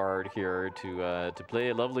this bard here to play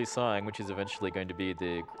a lovely song, which is eventually going to be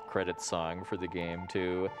the credits song for the game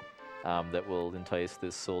too. That will entice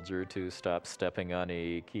this soldier to stop stepping on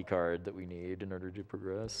a key card that we need in order to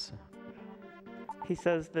progress. He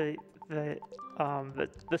says the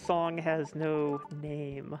song has no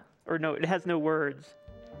name, or no, it has no words.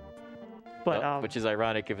 But which is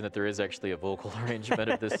ironic, given that there is actually a vocal arrangement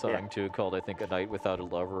of this song yeah. too, called I think "A Night Without a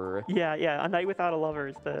Lover." Yeah, A Night Without a Lover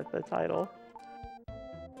is the title.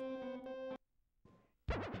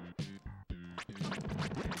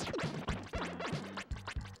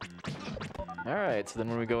 All right, so then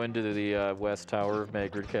when we go into the west tower of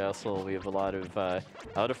Magrid Castle, we have a lot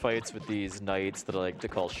of fights with these knights that I like to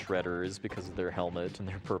call shredders because of their helmet and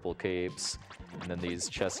their purple capes, and then these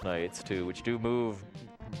chess knights too, which do move.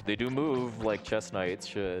 They do move like chess knights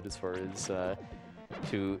should, as far as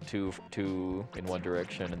two in one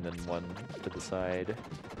direction and then one to the side.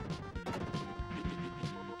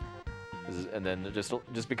 And then just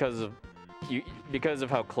because of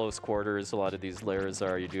how close quarters a lot of these layers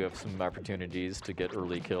are, you do have some opportunities to get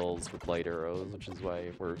early kills with light arrows, which is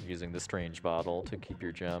why we're using the strange bottle to keep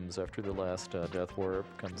your gems after the last death warp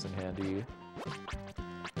comes in handy.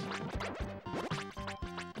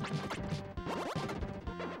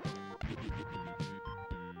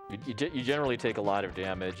 You generally take a lot of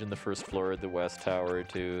damage in the first floor of the west tower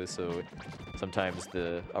too, so sometimes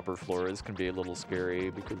the upper floors can be a little scary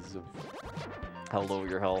because of how low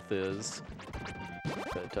your health is.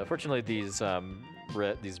 But fortunately, these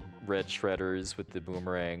red shredders with the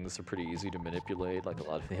boomerangs are pretty easy to manipulate, like a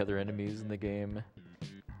lot of the other enemies in the game.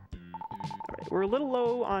 All right, we're a little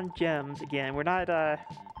low on gems again. We're not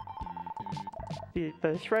the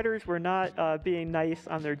shredders were not being nice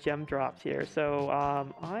on their gem drops here. So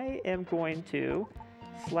I am going to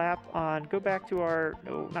slap on. Go back to our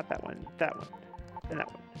no, not that one. That one, and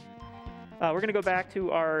that one. We're going to go back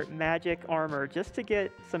to our magic armor just to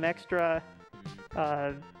get some extra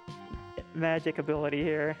magic ability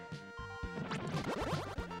here.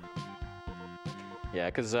 Yeah,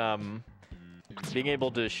 because being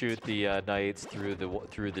able to shoot the knights through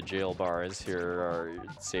the jail bars here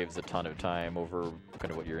saves a ton of time over kind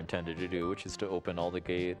of what you're intended to do, which is to open all the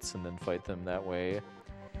gates and then fight them that way.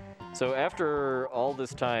 So after all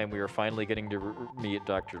this time, we are finally getting to meet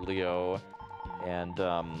Dr. Leo, and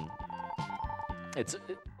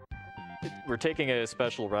we're taking a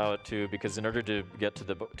special route too, because in order to get to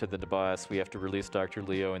the boss, we have to release Dr.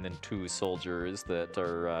 Leo and then two soldiers that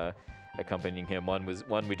are accompanying him.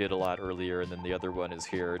 One we did a lot earlier, and then the other one is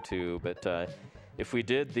here too. But if we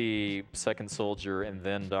did the second soldier and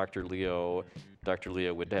then Dr. Leo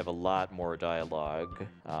would have a lot more dialogue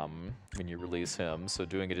when you release him. So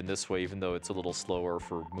doing it in this way, even though it's a little slower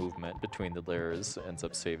for movement between the layers, ends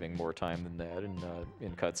up saving more time than that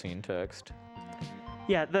in cutscene text.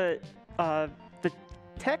 Yeah, the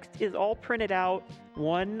text is all printed out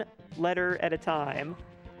one letter at a time,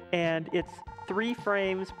 and it's 3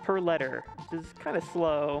 frames per letter, which is kind of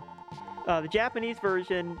slow. The Japanese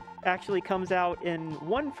version actually comes out in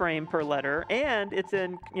 1 frame per letter, and it's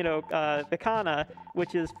in the kana,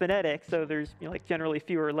 which is phonetic, so there's like generally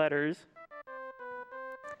fewer letters.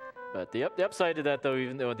 But the upside to that, though,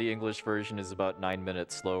 even though the English version is about 9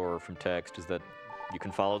 minutes slower from text, is that you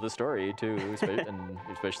can follow the story too, and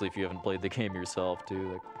especially if you haven't played the game yourself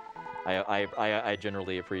too. Like, I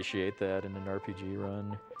generally appreciate that in an RPG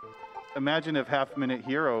run. Imagine if Half Minute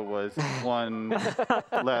Hero was 1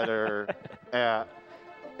 letter at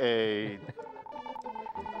a...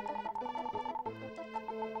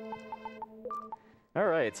 All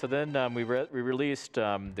right, so then we released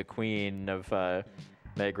the Queen of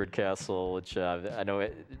Magrid Castle, which I know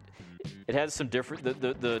it has some different.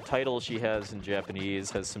 The title she has in Japanese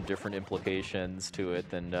has some different implications to it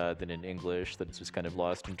than in English. That's just kind of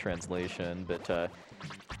lost in translation. But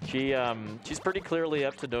she's pretty clearly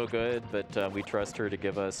up to no good. But we trust her to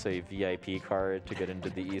give us a VIP card to get into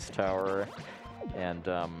the East Tower, and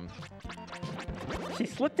she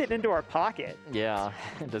slipped it into our pocket. yeah,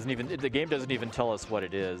 the game doesn't even tell us what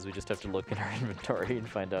it is. We just have to look in our inventory and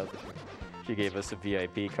find out that she gave us a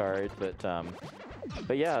VIP card.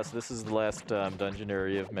 But yeah, so this is the last dungeon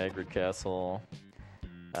area of Magrid Castle.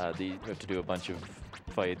 You have to do a bunch of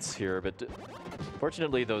fights here, but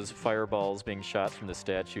fortunately those fireballs being shot from the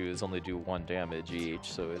statues only do 1 damage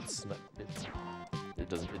each, so it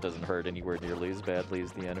doesn't hurt anywhere nearly as badly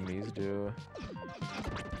as the enemies do.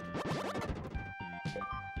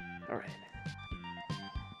 All right.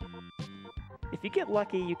 If you get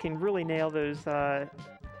lucky, you can really nail those.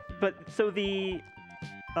 But so the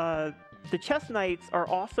chest knights are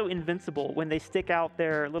also invincible when they stick out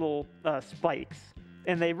their little spikes,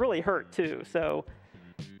 and they really hurt too. So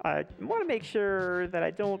I want to make sure that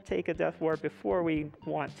I don't take a death ward before we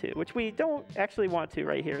want to, which we don't actually want to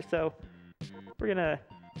right here. So we're gonna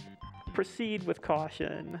proceed with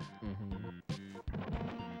caution.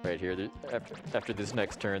 Right here, after this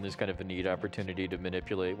next turn, there's kind of a neat opportunity to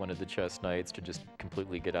manipulate one of the chest knights to just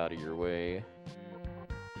completely get out of your way.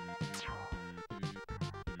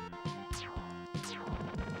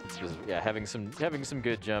 Yeah, having some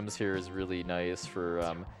good gems here is really nice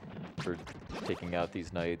for taking out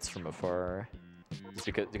these knights from afar. Just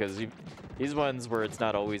because these ones where it's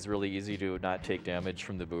not always really easy to not take damage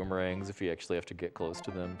from the boomerangs if you actually have to get close to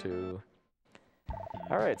them too.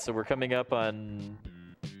 All right, so we're coming up on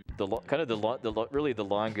really the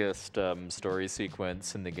longest story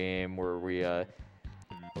sequence in the game, where we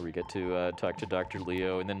get to talk to Dr.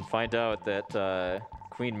 Leo and then find out that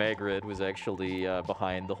Queen Magrid was actually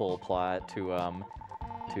behind the whole plot to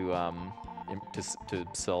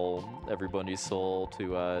sell everybody's soul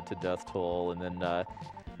to Death Toll. And then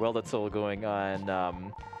while that's all going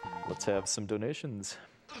on, let's have some donations.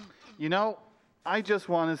 You know, I just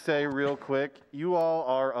want to say real quick, you all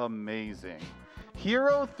are amazing.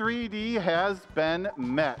 Hero 3D has been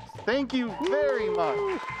met. Thank you very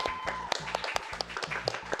much.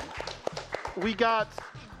 We got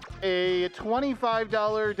a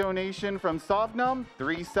 $25 donation from Softnum.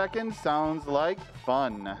 3 seconds sounds like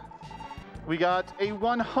fun. We got a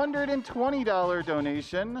 $120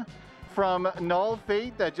 donation from Null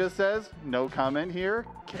Fate that just says, no comment here,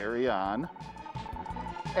 carry on.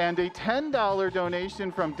 And a $10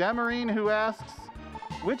 donation from Demarine, who asks,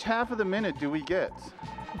 which half of the minute do we get?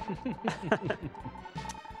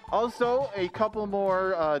 Also, a couple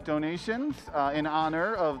more donations in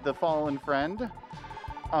honor of the fallen friend.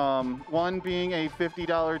 One being a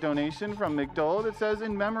 $50 donation from McDole that says,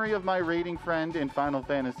 in memory of my raiding friend in Final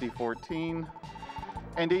Fantasy XIV.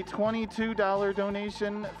 And a $22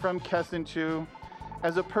 donation from Kessenchu.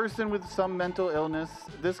 As a person with some mental illness,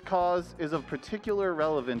 this cause is of particular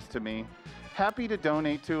relevance to me. Happy to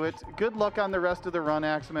donate to it. Good luck on the rest of the run,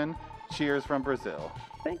 Axeman. Cheers from Brazil.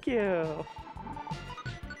 Thank you.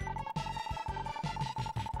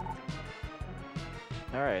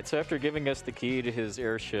 All right, so after giving us the key to his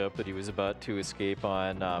airship that he was about to escape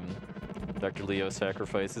on, Dr. Leo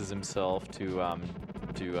sacrifices himself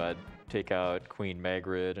to take out Queen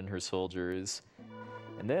Magrid and her soldiers.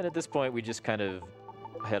 And then at this point, we just kind of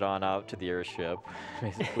head on out to the airship,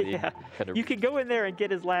 basically. Yeah. You could go in there and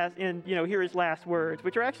get his last, and hear his last words,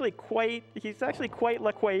 which are actually he's actually quite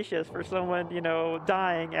loquacious for someone,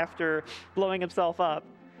 dying after blowing himself up.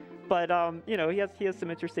 But he has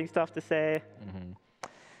some interesting stuff to say. Mm-hmm.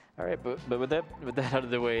 All right, but with that out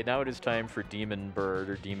of the way, now it is time for Demon Bird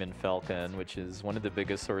or Demon Falcon, which is one of the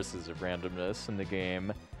biggest sources of randomness in the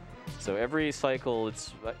game. So every cycle,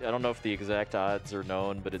 I don't know if the exact odds are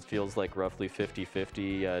known, but it feels like roughly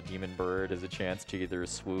 50-50. Demon Bird has a chance to either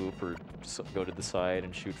swoop or go to the side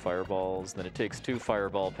and shoot fireballs. Then it takes 2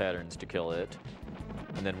 fireball patterns to kill it.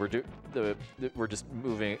 And then we're just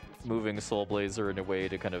moving Soul Blazer in a way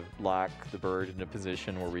to kind of lock the bird in a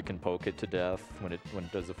position where we can poke it to death when it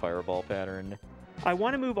does a fireball pattern. I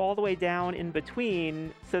want to move all the way down in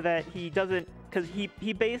between so that he doesn't, because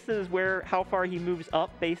he bases how far he moves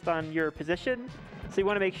up based on your position. So you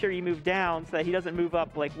want to make sure you move down so that he doesn't move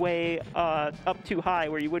up like way up too high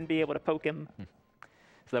where you wouldn't be able to poke him.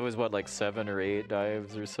 So that was what, like 7 or 8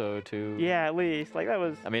 dives or so too? Yeah, at least. Like that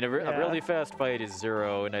was. I mean, a really fast fight is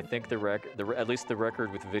 0, and I think at least the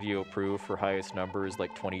record with video proof for highest number is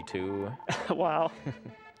like 22. Wow.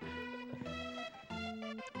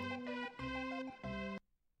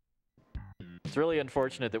 It's really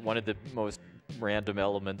unfortunate that one of the most random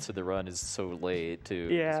elements of the run is so late, too.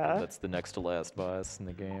 Yeah. That's the next to last boss in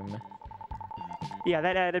the game. Yeah,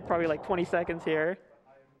 that added probably like 20 seconds here.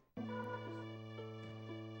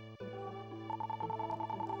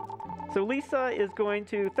 So Lisa is going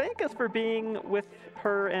to thank us for being with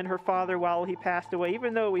her and her father while he passed away,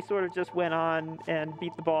 even though we sort of just went on and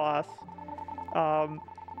beat the boss.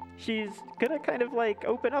 She's gonna kind of like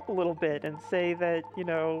open up a little bit and say that, you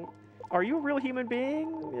know, are you a real human being?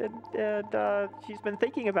 And she's been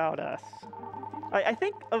thinking about us. I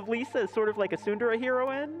think of Lisa as sort of like a tsundere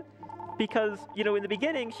heroine, because, you know, in the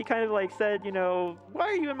beginning, she kind of like said, you know, why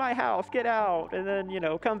are you in my house? Get out. And then, you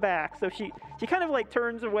know, come back. So she kind of like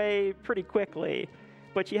turns away pretty quickly,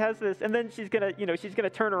 but she has this, and then she's going to, you know, she's going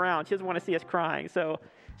to turn around. She doesn't want to see us crying. So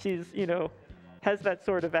she's, you know, has that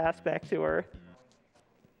sort of aspect to her.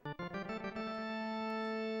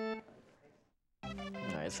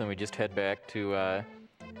 Nice, and we just head back to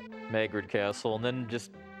Magrid Castle, and then just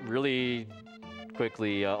really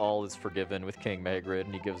quickly, all is forgiven with King Magrid,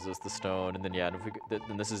 and he gives us the stone, and then yeah,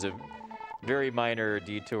 and this is a very minor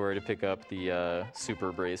detour to pick up the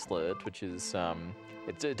super bracelet, which is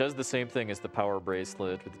it does the same thing as the power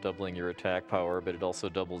bracelet with doubling your attack power, but it also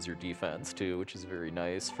doubles your defense too, which is very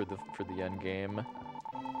nice for the end game.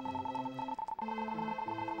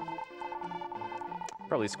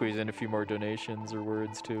 Probably squeeze in a few more donations or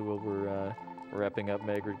words too while we're wrapping up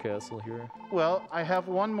Magrid Castle here. Well, I have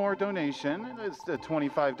one more donation. It's a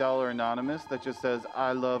 $25 anonymous that just says,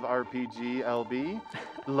 I love RPG LB,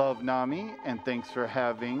 love Nami, and thanks for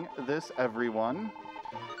having this, everyone.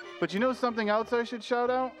 But you know something else I should shout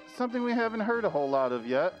out? Something we haven't heard a whole lot of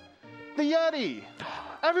yet. The Yeti!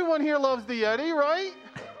 Everyone here loves the Yeti, right?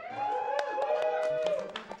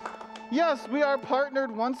 Yes, we are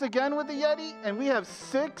partnered once again with the Yeti, and we have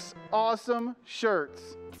 6 awesome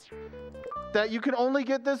shirts that you can only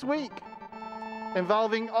get this week,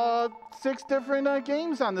 involving 6 different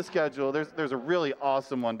games on the schedule. There's a really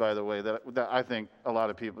awesome one, by the way, that I think a lot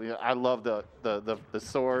of people. Yeah, I love the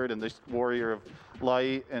sword and the warrior of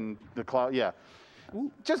light and the cloud. Yeah,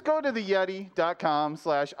 just go to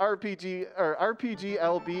theyeti.com/RPG or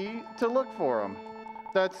RPGLB to look for them.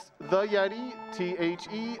 That's the Yeti,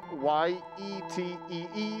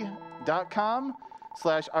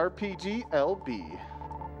 TheYetee.com/RPGLB.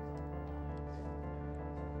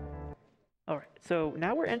 All right, so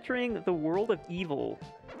now we're entering the world of evil.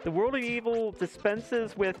 The world of evil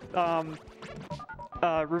dispenses with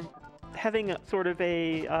having sort of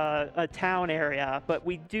a town area, but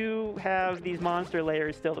we do have these monster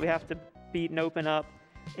layers still that we have to beat and open up,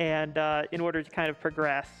 and in order to kind of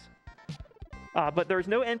progress. But there's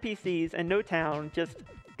no NPCs and no town. Just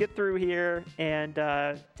get through here and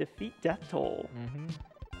defeat Death Toll. Mm-hmm.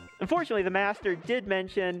 Unfortunately, the master did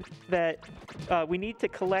mention that we need to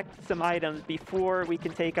collect some items before we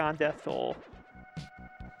can take on Death Toll.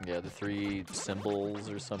 Yeah, the 3 symbols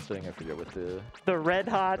or something. I forget what the red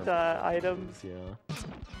hot items. Yeah,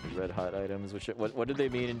 the red hot items. Which what do they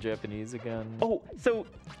mean in Japanese again? Oh, so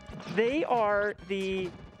they are the.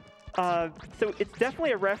 So it's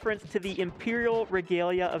definitely a reference to the imperial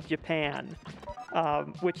regalia of Japan,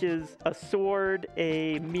 which is a sword,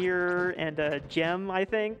 a mirror, and a gem, I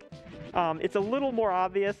think. It's a little more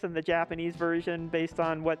obvious than the Japanese version based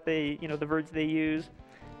on what they, you know, the words they use.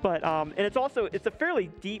 But, and it's a fairly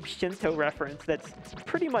deep Shinto reference that's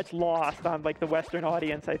pretty much lost on, like, the Western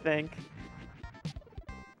audience, I think.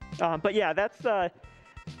 But yeah, that's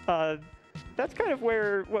kind of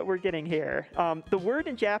what we're getting here. The word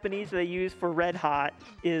in Japanese they use for red hot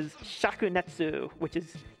is shakunetsu, which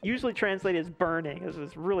is usually translated as burning. It's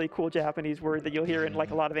this really cool Japanese word that you'll hear in like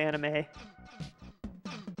a lot of anime.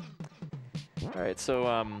 All right,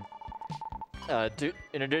 so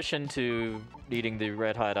in addition to needing the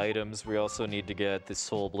red hot items, we also need to get the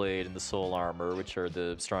soul blade and the soul armor, which are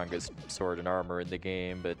the strongest sword and armor in the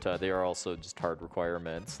game, but they are also just hard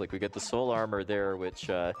requirements. Like we get the soul armor there, which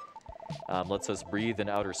lets us breathe in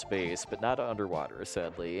outer space, but not underwater,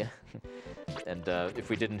 sadly. And if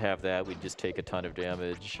we didn't have that, we'd just take a ton of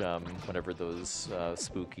damage whenever those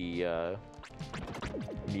spooky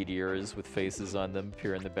meteors with faces on them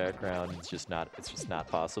appear in the background. It's just not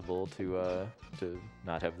possible to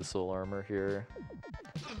not have the soul armor here.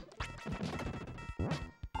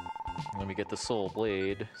 And then we get the soul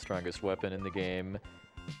blade, strongest weapon in the game.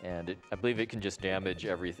 And I believe it can just damage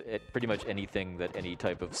pretty much anything that any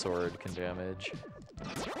type of sword can damage.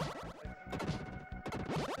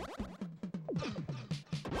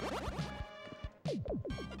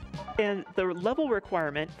 And the level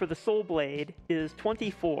requirement for the Soul Blade is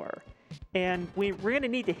 24. And we're going to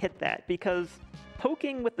need to hit that because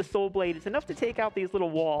poking with the Soul Blade is enough to take out these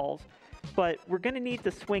little walls, but we're going to need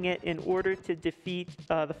to swing it in order to defeat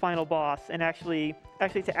the final boss and actually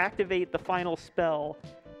to activate the final spell.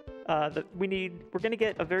 We're going to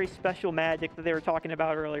get a very special magic that they were talking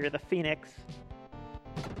about earlier, the Phoenix.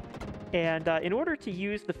 And in order to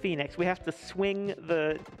use the Phoenix, we have to swing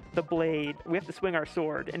the blade. We have to swing our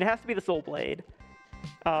sword, and it has to be the Soul Blade.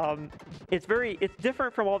 It's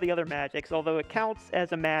different from all the other magics, although it counts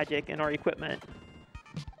as a magic in our equipment.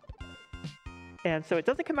 And so it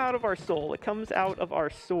doesn't come out of our soul; it comes out of our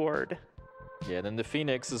sword. Yeah, then the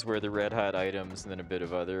Phoenix is where the red hot items and then a bit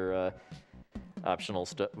of other optional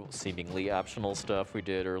stuff, seemingly optional stuff we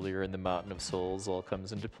did earlier in the Mountain of Souls all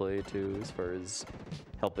comes into play too, as far as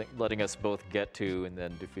letting us both get to and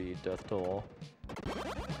then defeat Death Toll.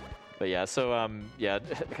 But yeah, so yeah,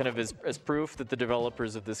 kind of as proof that the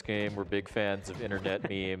developers of this game were big fans of internet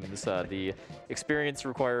memes, the experience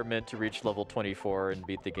requirement to reach level 24 and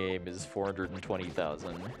beat the game is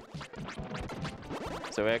 420,000.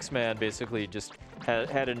 So X-Man basically just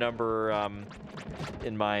had a number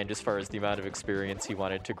in mind as far as the amount of experience he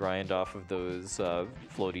wanted to grind off of those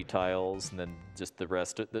floaty tiles, and then just the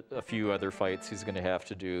rest, a few other fights he's going to have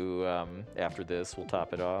to do after this will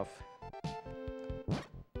top it off.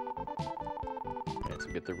 So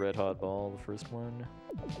we get the red hot ball, the first one.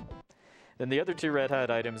 Then the other two red hot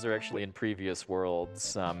items are actually in previous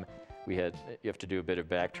worlds. You have to do a bit of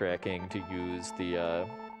backtracking to use the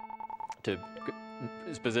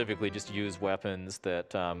specifically just use weapons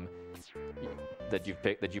that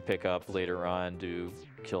you pick up later on to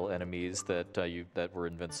kill enemies that were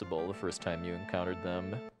invincible the first time you encountered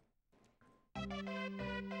them.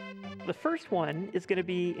 The first one is going to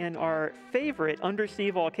be in our favorite undersea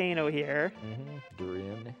volcano here.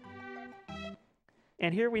 Durian.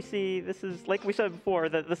 And here we see, this is, like we said before,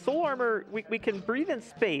 the soul armor, we can breathe in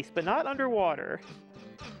space, but not underwater.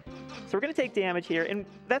 So we're going to take damage here, and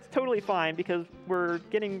that's totally fine because we're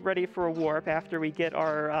getting ready for a warp after we get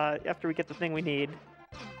the thing we need.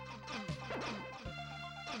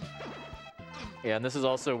 Yeah, and this is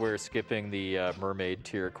also where skipping the mermaid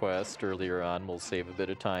tier quest earlier on will save a bit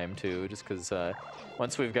of time too, just because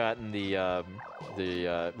once we've gotten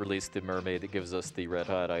released the mermaid that gives us the red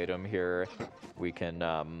hot item here, we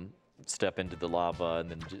can step into the lava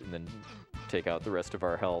and then take out the rest of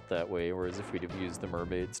our health that way, whereas if we'd have used the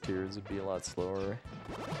mermaid's tiers, it'd be a lot slower.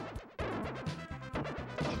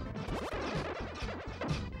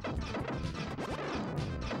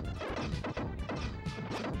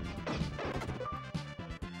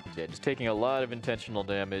 Yeah, just taking a lot of intentional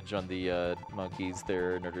damage on the monkeys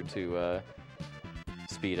there in order to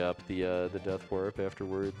speed up the death warp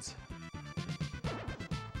afterwards.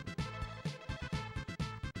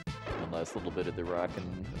 One last little bit of the Rock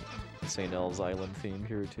and St. El's Island theme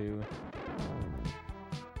here too.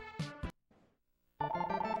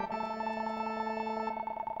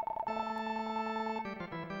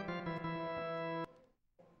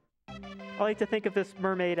 I like to think of this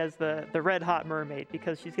mermaid as the red hot mermaid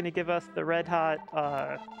because she's going to give us the red hot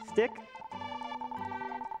stick.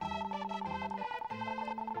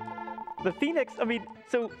 The Phoenix, I mean,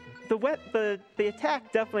 so the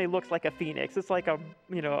attack definitely looks like a phoenix. It's like a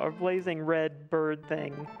blazing red bird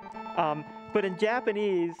thing. But in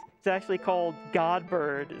Japanese, it's actually called God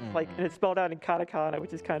Bird. It's and it's spelled out in katakana,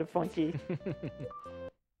 which is kind of funky.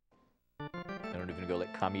 I don't even go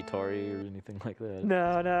like Kamitori or anything like that.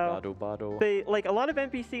 No. Bado Bado. They a lot of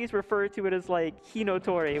NPCs refer to it as like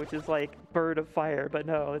Hinotori, which is like bird of fire, but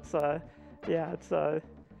no, it's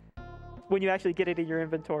when you actually get it in your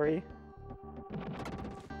inventory.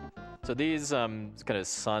 So these kind of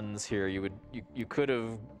suns here, you could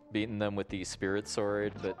have beaten them with the Spirit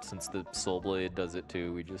Sword, but since the Soul Blade does it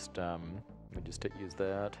too, we just use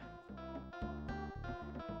that.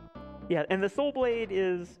 Yeah, and the Soul Blade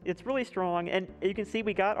it's really strong, and you can see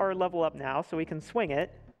we got our level up now, so we can swing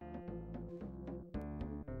it.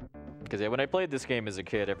 Because yeah, when I played this game as a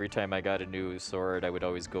kid, every time I got a new sword, I would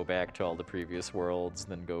always go back to all the previous worlds,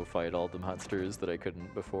 and then go fight all the monsters that I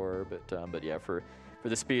couldn't before. But yeah, for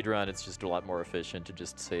the speed run, it's just a lot more efficient to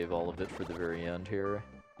just save all of it for the very end here.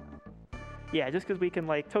 Yeah, just because we can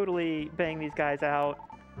like totally bang these guys out.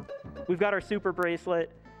 We've got our super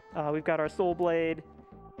bracelet, we've got our Soul Blade,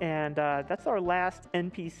 and that's our last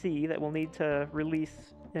NPC that we'll need to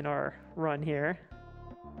release in our run here.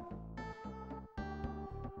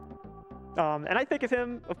 And I think of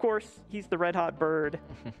him, of course, he's the red hot bird.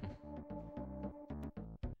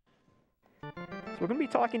 So we're going to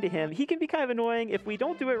be talking to him. He can be kind of annoying. If we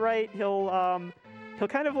don't do it right, he'll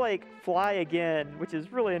kind of like fly again, which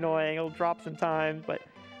is really annoying. He'll drop some time, but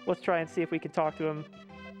let's try and see if we can talk to him.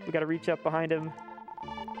 We got to reach up behind him.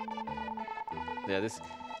 Yeah, this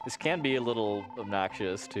can be a little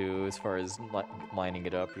obnoxious too, as far as lining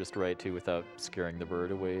it up just right too, without scaring the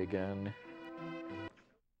bird away again.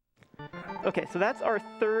 Okay, so that's our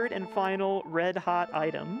third and final red hot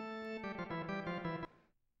item.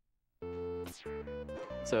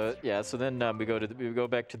 So yeah, so then we go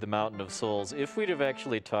back to the Mountain of Souls. If we'd have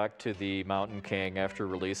actually talked to the Mountain King after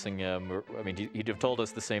releasing him, I mean, he'd have told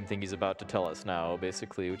us the same thing he's about to tell us now,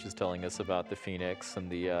 basically, which is telling us about the Phoenix and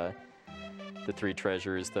the 3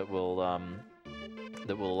 treasures that will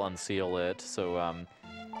unseal it. So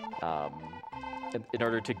in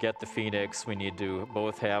order to get the Phoenix, we need to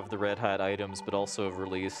both have the red hot items, but also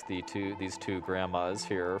release these two grandmas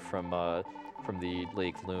here from the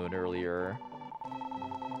Lake Loon earlier.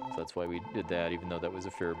 So that's why we did that, even though that was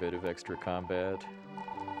a fair bit of extra combat.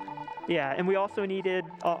 Yeah, and we also needed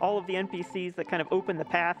all of the NPCs that kind of open the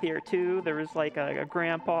path here too. There was like a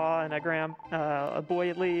grandpa and a boy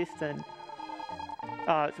at least, and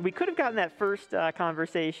so we could have gotten that first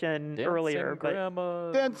conversation earlier,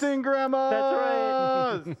 but Dancing grandmas.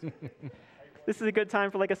 That's right. This is a good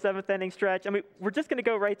time for like a 7th inning stretch. I mean, we're just going to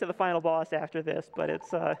go right to the final boss after this, but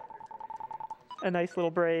it's a nice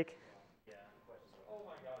little break.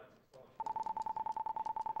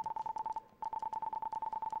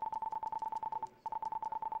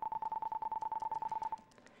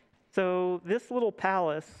 So this little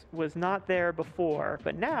palace was not there before,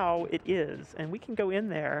 but now it is, and we can go in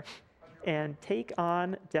there and take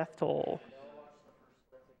on Death Toll.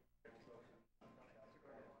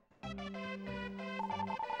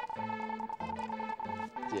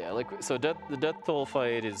 Yeah, so the Death Toll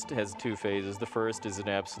fight has 2 phases. The first is an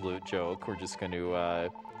absolute joke. We're just going to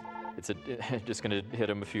just going to hit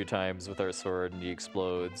him a few times with our sword, and he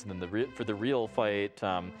explodes. And then for the real fight,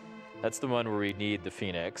 that's the one where we need the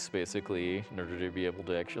Phoenix, basically, in order to be able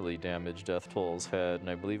to actually damage Death Toll's head. And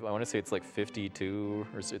I want to say it's like 52,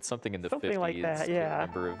 or it's something in the 50s. Something like that, yeah.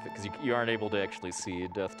 Because you aren't able to actually see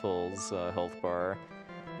Death Toll's health bar.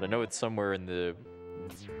 But I know it's somewhere in the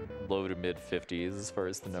low to mid 50s as far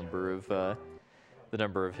as the number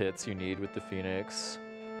of hits you need with the Phoenix.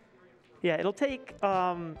 Yeah, it'll take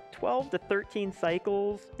 12 to 13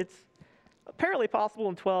 cycles. It's apparently possible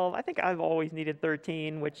in 12. I think I've always needed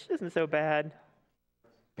 13, which isn't so bad.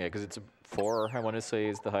 Yeah, because it's 4, I want to say,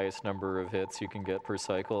 is the highest number of hits you can get per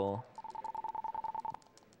cycle.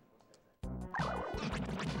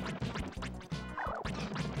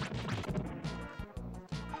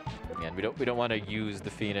 And we don't want to use the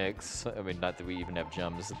Phoenix. I mean, not that we even have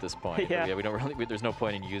gems at this point. Yeah. But yeah, we don't really. There's no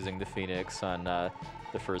point in using the Phoenix on the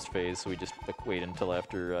first phase, so we just wait until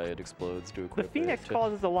after it explodes to equip it. The Phoenix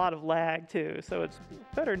causes a lot of lag too, so it's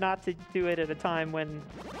better not to do it at a time when.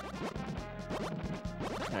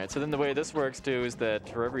 All right. So then the way this works too is that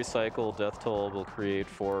for every cycle, Death Toll will create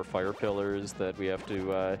 4 fire pillars that we have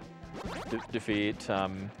to defeat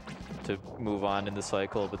to move on in the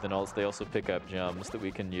cycle, but then they also pick up gems that we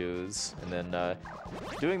can use. And then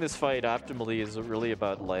doing this fight optimally is really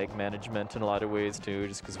about lag management in a lot of ways too,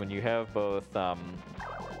 just because when you have both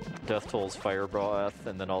Death Toll's fire breath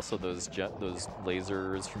and then also those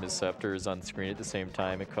lasers from his scepters on screen at the same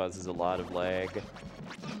time, it causes a lot of lag.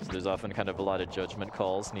 So there's often kind of a lot of judgment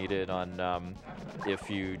calls needed on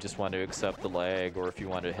if you just want to accept the lag or if you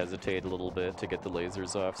want to hesitate a little bit to get the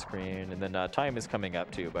lasers off screen. And then time is coming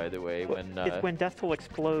up too, by the way. It's when Death Toll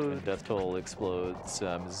explodes. When Death Toll explodes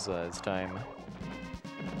is time.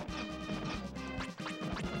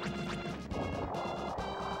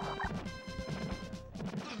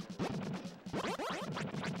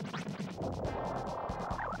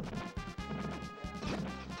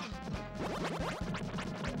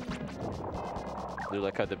 I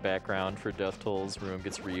like how the background for Death Toll's room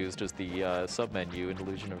gets reused as the sub-menu in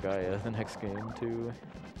Illusion of Gaia, the next game, too.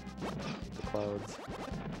 The clouds.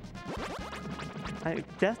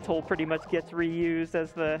 Death Toll pretty much gets reused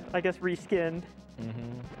as I guess, reskinned.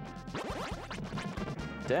 Mm-hmm.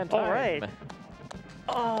 Dan time. All right.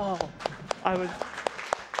 Oh,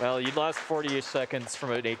 Well, you lost 40 seconds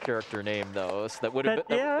from an 8-character name, though, so that would have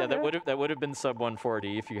that would have been sub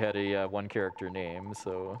 140 if you had a 1-character name.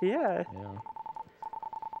 So yeah.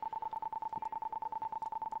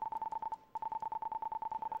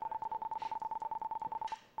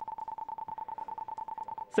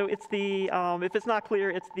 So it's the, if it's not clear,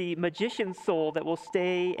 it's the magician's soul that will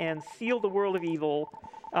stay and seal the world of evil,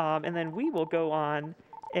 and then we will go on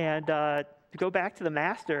and go back to the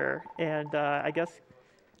master and I guess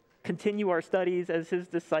continue our studies as his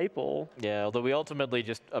disciple. Yeah, although we ultimately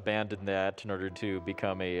just abandoned that in order to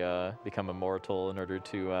become immortal, in order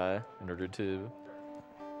to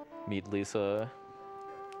meet Lisa.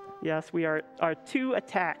 Yes, we are too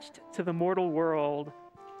attached to the mortal world.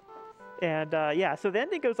 And yeah, so the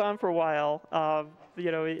ending goes on for a while.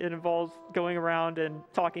 You know, it involves going around and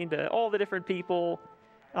talking to all the different people,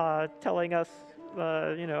 telling us,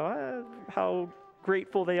 you know, how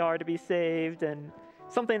grateful they are to be saved and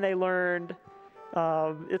something they learned.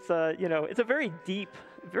 It's a, you know, it's a very deep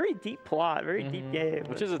plot, very deep game.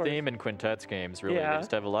 Which is a theme in Quintet's games, really. Yeah. They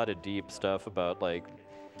just have a lot of deep stuff about like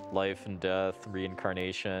life and death,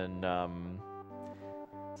 reincarnation,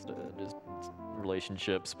 just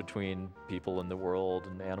relationships between people in the world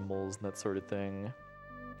and animals and that sort of thing.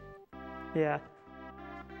 Yeah.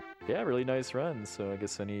 Yeah, really nice run. So I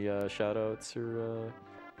guess any shout outs or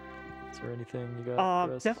is there anything you got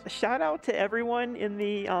for us? Shout out to everyone in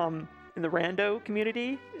the rando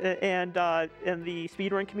community and in the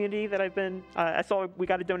speedrun community that I've been. I saw we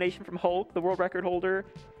got a donation from Hulk, the world record holder.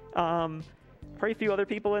 Probably a few other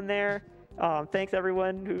people in there. Thanks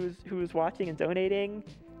everyone who's watching and donating.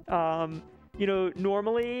 You know,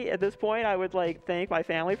 normally at this point I would like thank my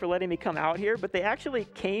family for letting me come out here, but they actually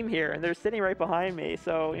came here and they're sitting right behind me.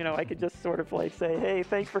 So, you know, I could just sort of like say, hey,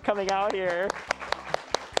 thanks for coming out here.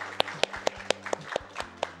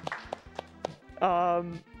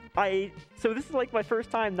 So this is like my first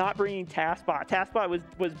time not bringing TASBot. TASBot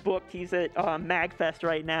was booked. He's at MagFest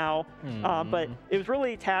right now. But it was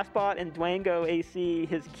really TASBot and Dwango AC,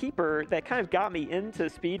 his keeper, that kind of got me into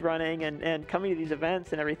speedrunning and coming to these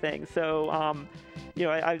events and everything. So, you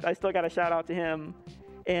know, I still got a shout out to him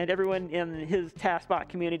and everyone in his TASBot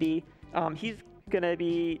community. He's going to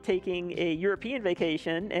be taking a European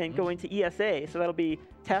vacation and going to ESA. So that'll be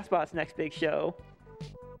TASBot's next big show.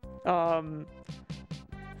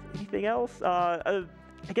 Anything else? I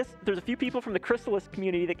guess there's a few people from the Chrysalis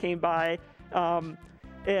community that came by,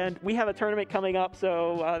 and we have a tournament coming up,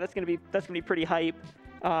 so that's gonna be pretty hype.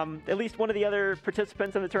 At least one of the other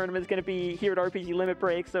participants in the tournament is gonna be here at RPG Limit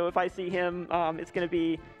Break, so if I see him, it's gonna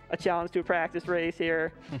be a challenge to a practice race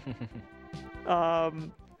here. I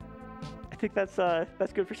think that's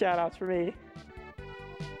good for shout outs for me.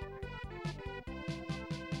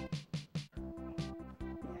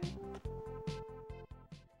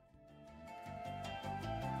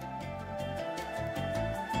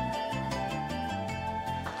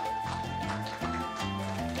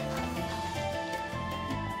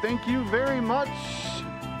 Thank you very much,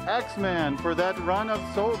 TheAxeMan, for that run of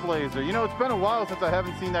Soul Blazer. You know, it's been a while since I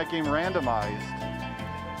haven't seen that game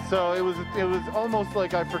randomized. So it was almost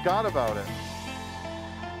like I forgot about it.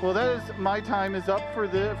 Well, that is, my time is up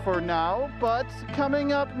for now, but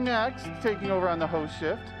coming up next, taking over on the host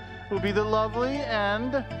shift, will be the lovely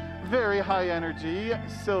and very high energy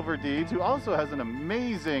Silver Deeds, who also has an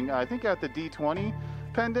amazing, I think, got the D20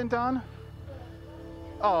 pendant on.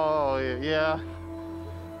 Oh, yeah.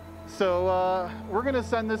 So we're going to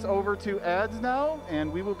send this over to ads now,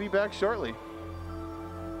 and we will be back shortly.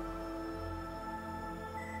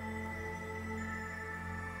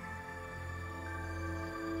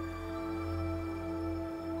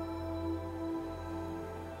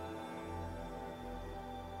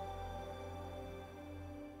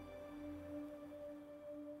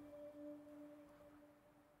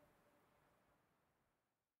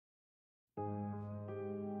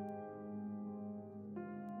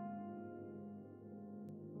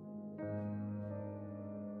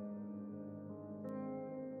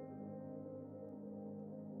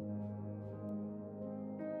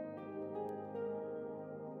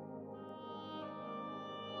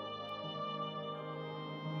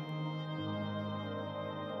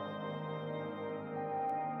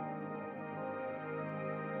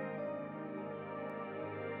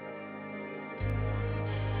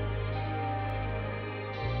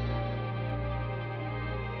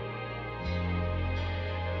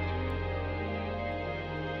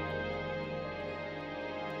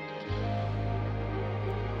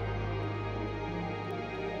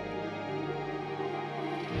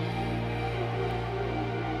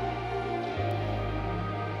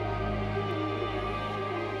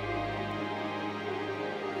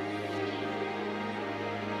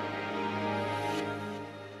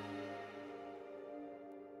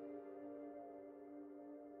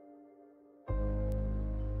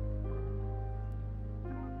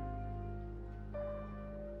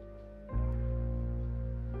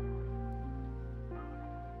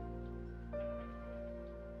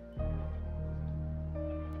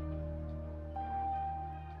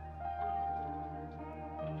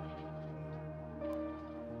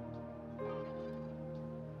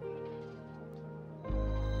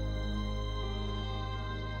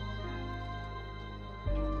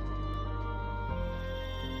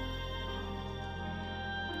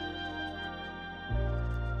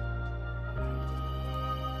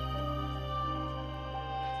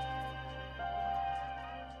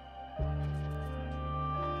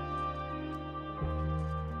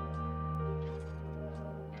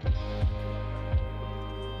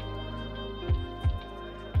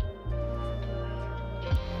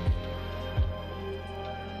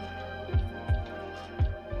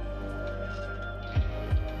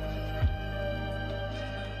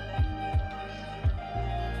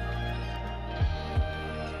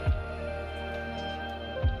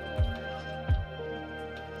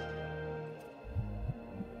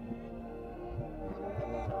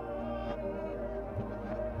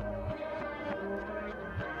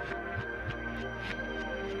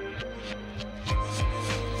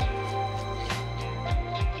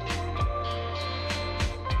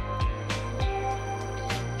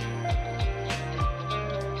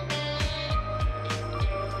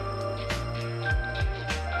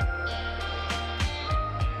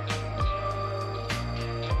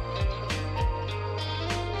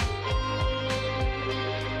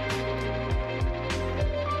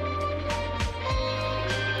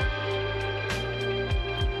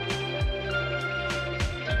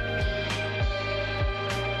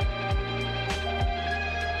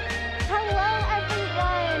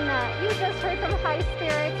 from High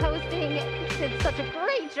Spirits hosting. Did such a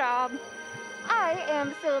great job. I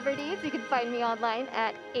am Silver Deeds. You can find me online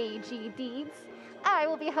at AG Deeds. I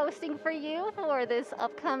will be hosting for you for this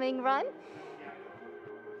upcoming run.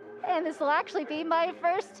 And this will actually be my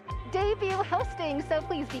first debut hosting, so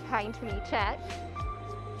please be kind to me, chat.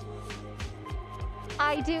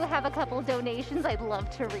 I do have a couple donations I'd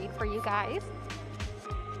love to read for you guys.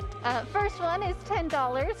 First one is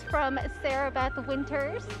 $10 from Sarah Beth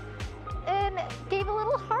Winters, and gave a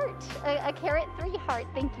little heart, a carrot 3 heart.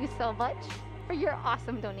 Thank you so much for your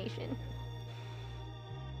awesome donation.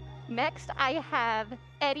 Next, I have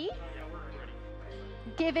Eddie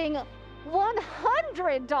giving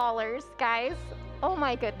 $100, guys. Oh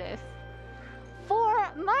my goodness. For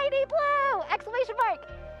Mighty Blue! Exclamation mark!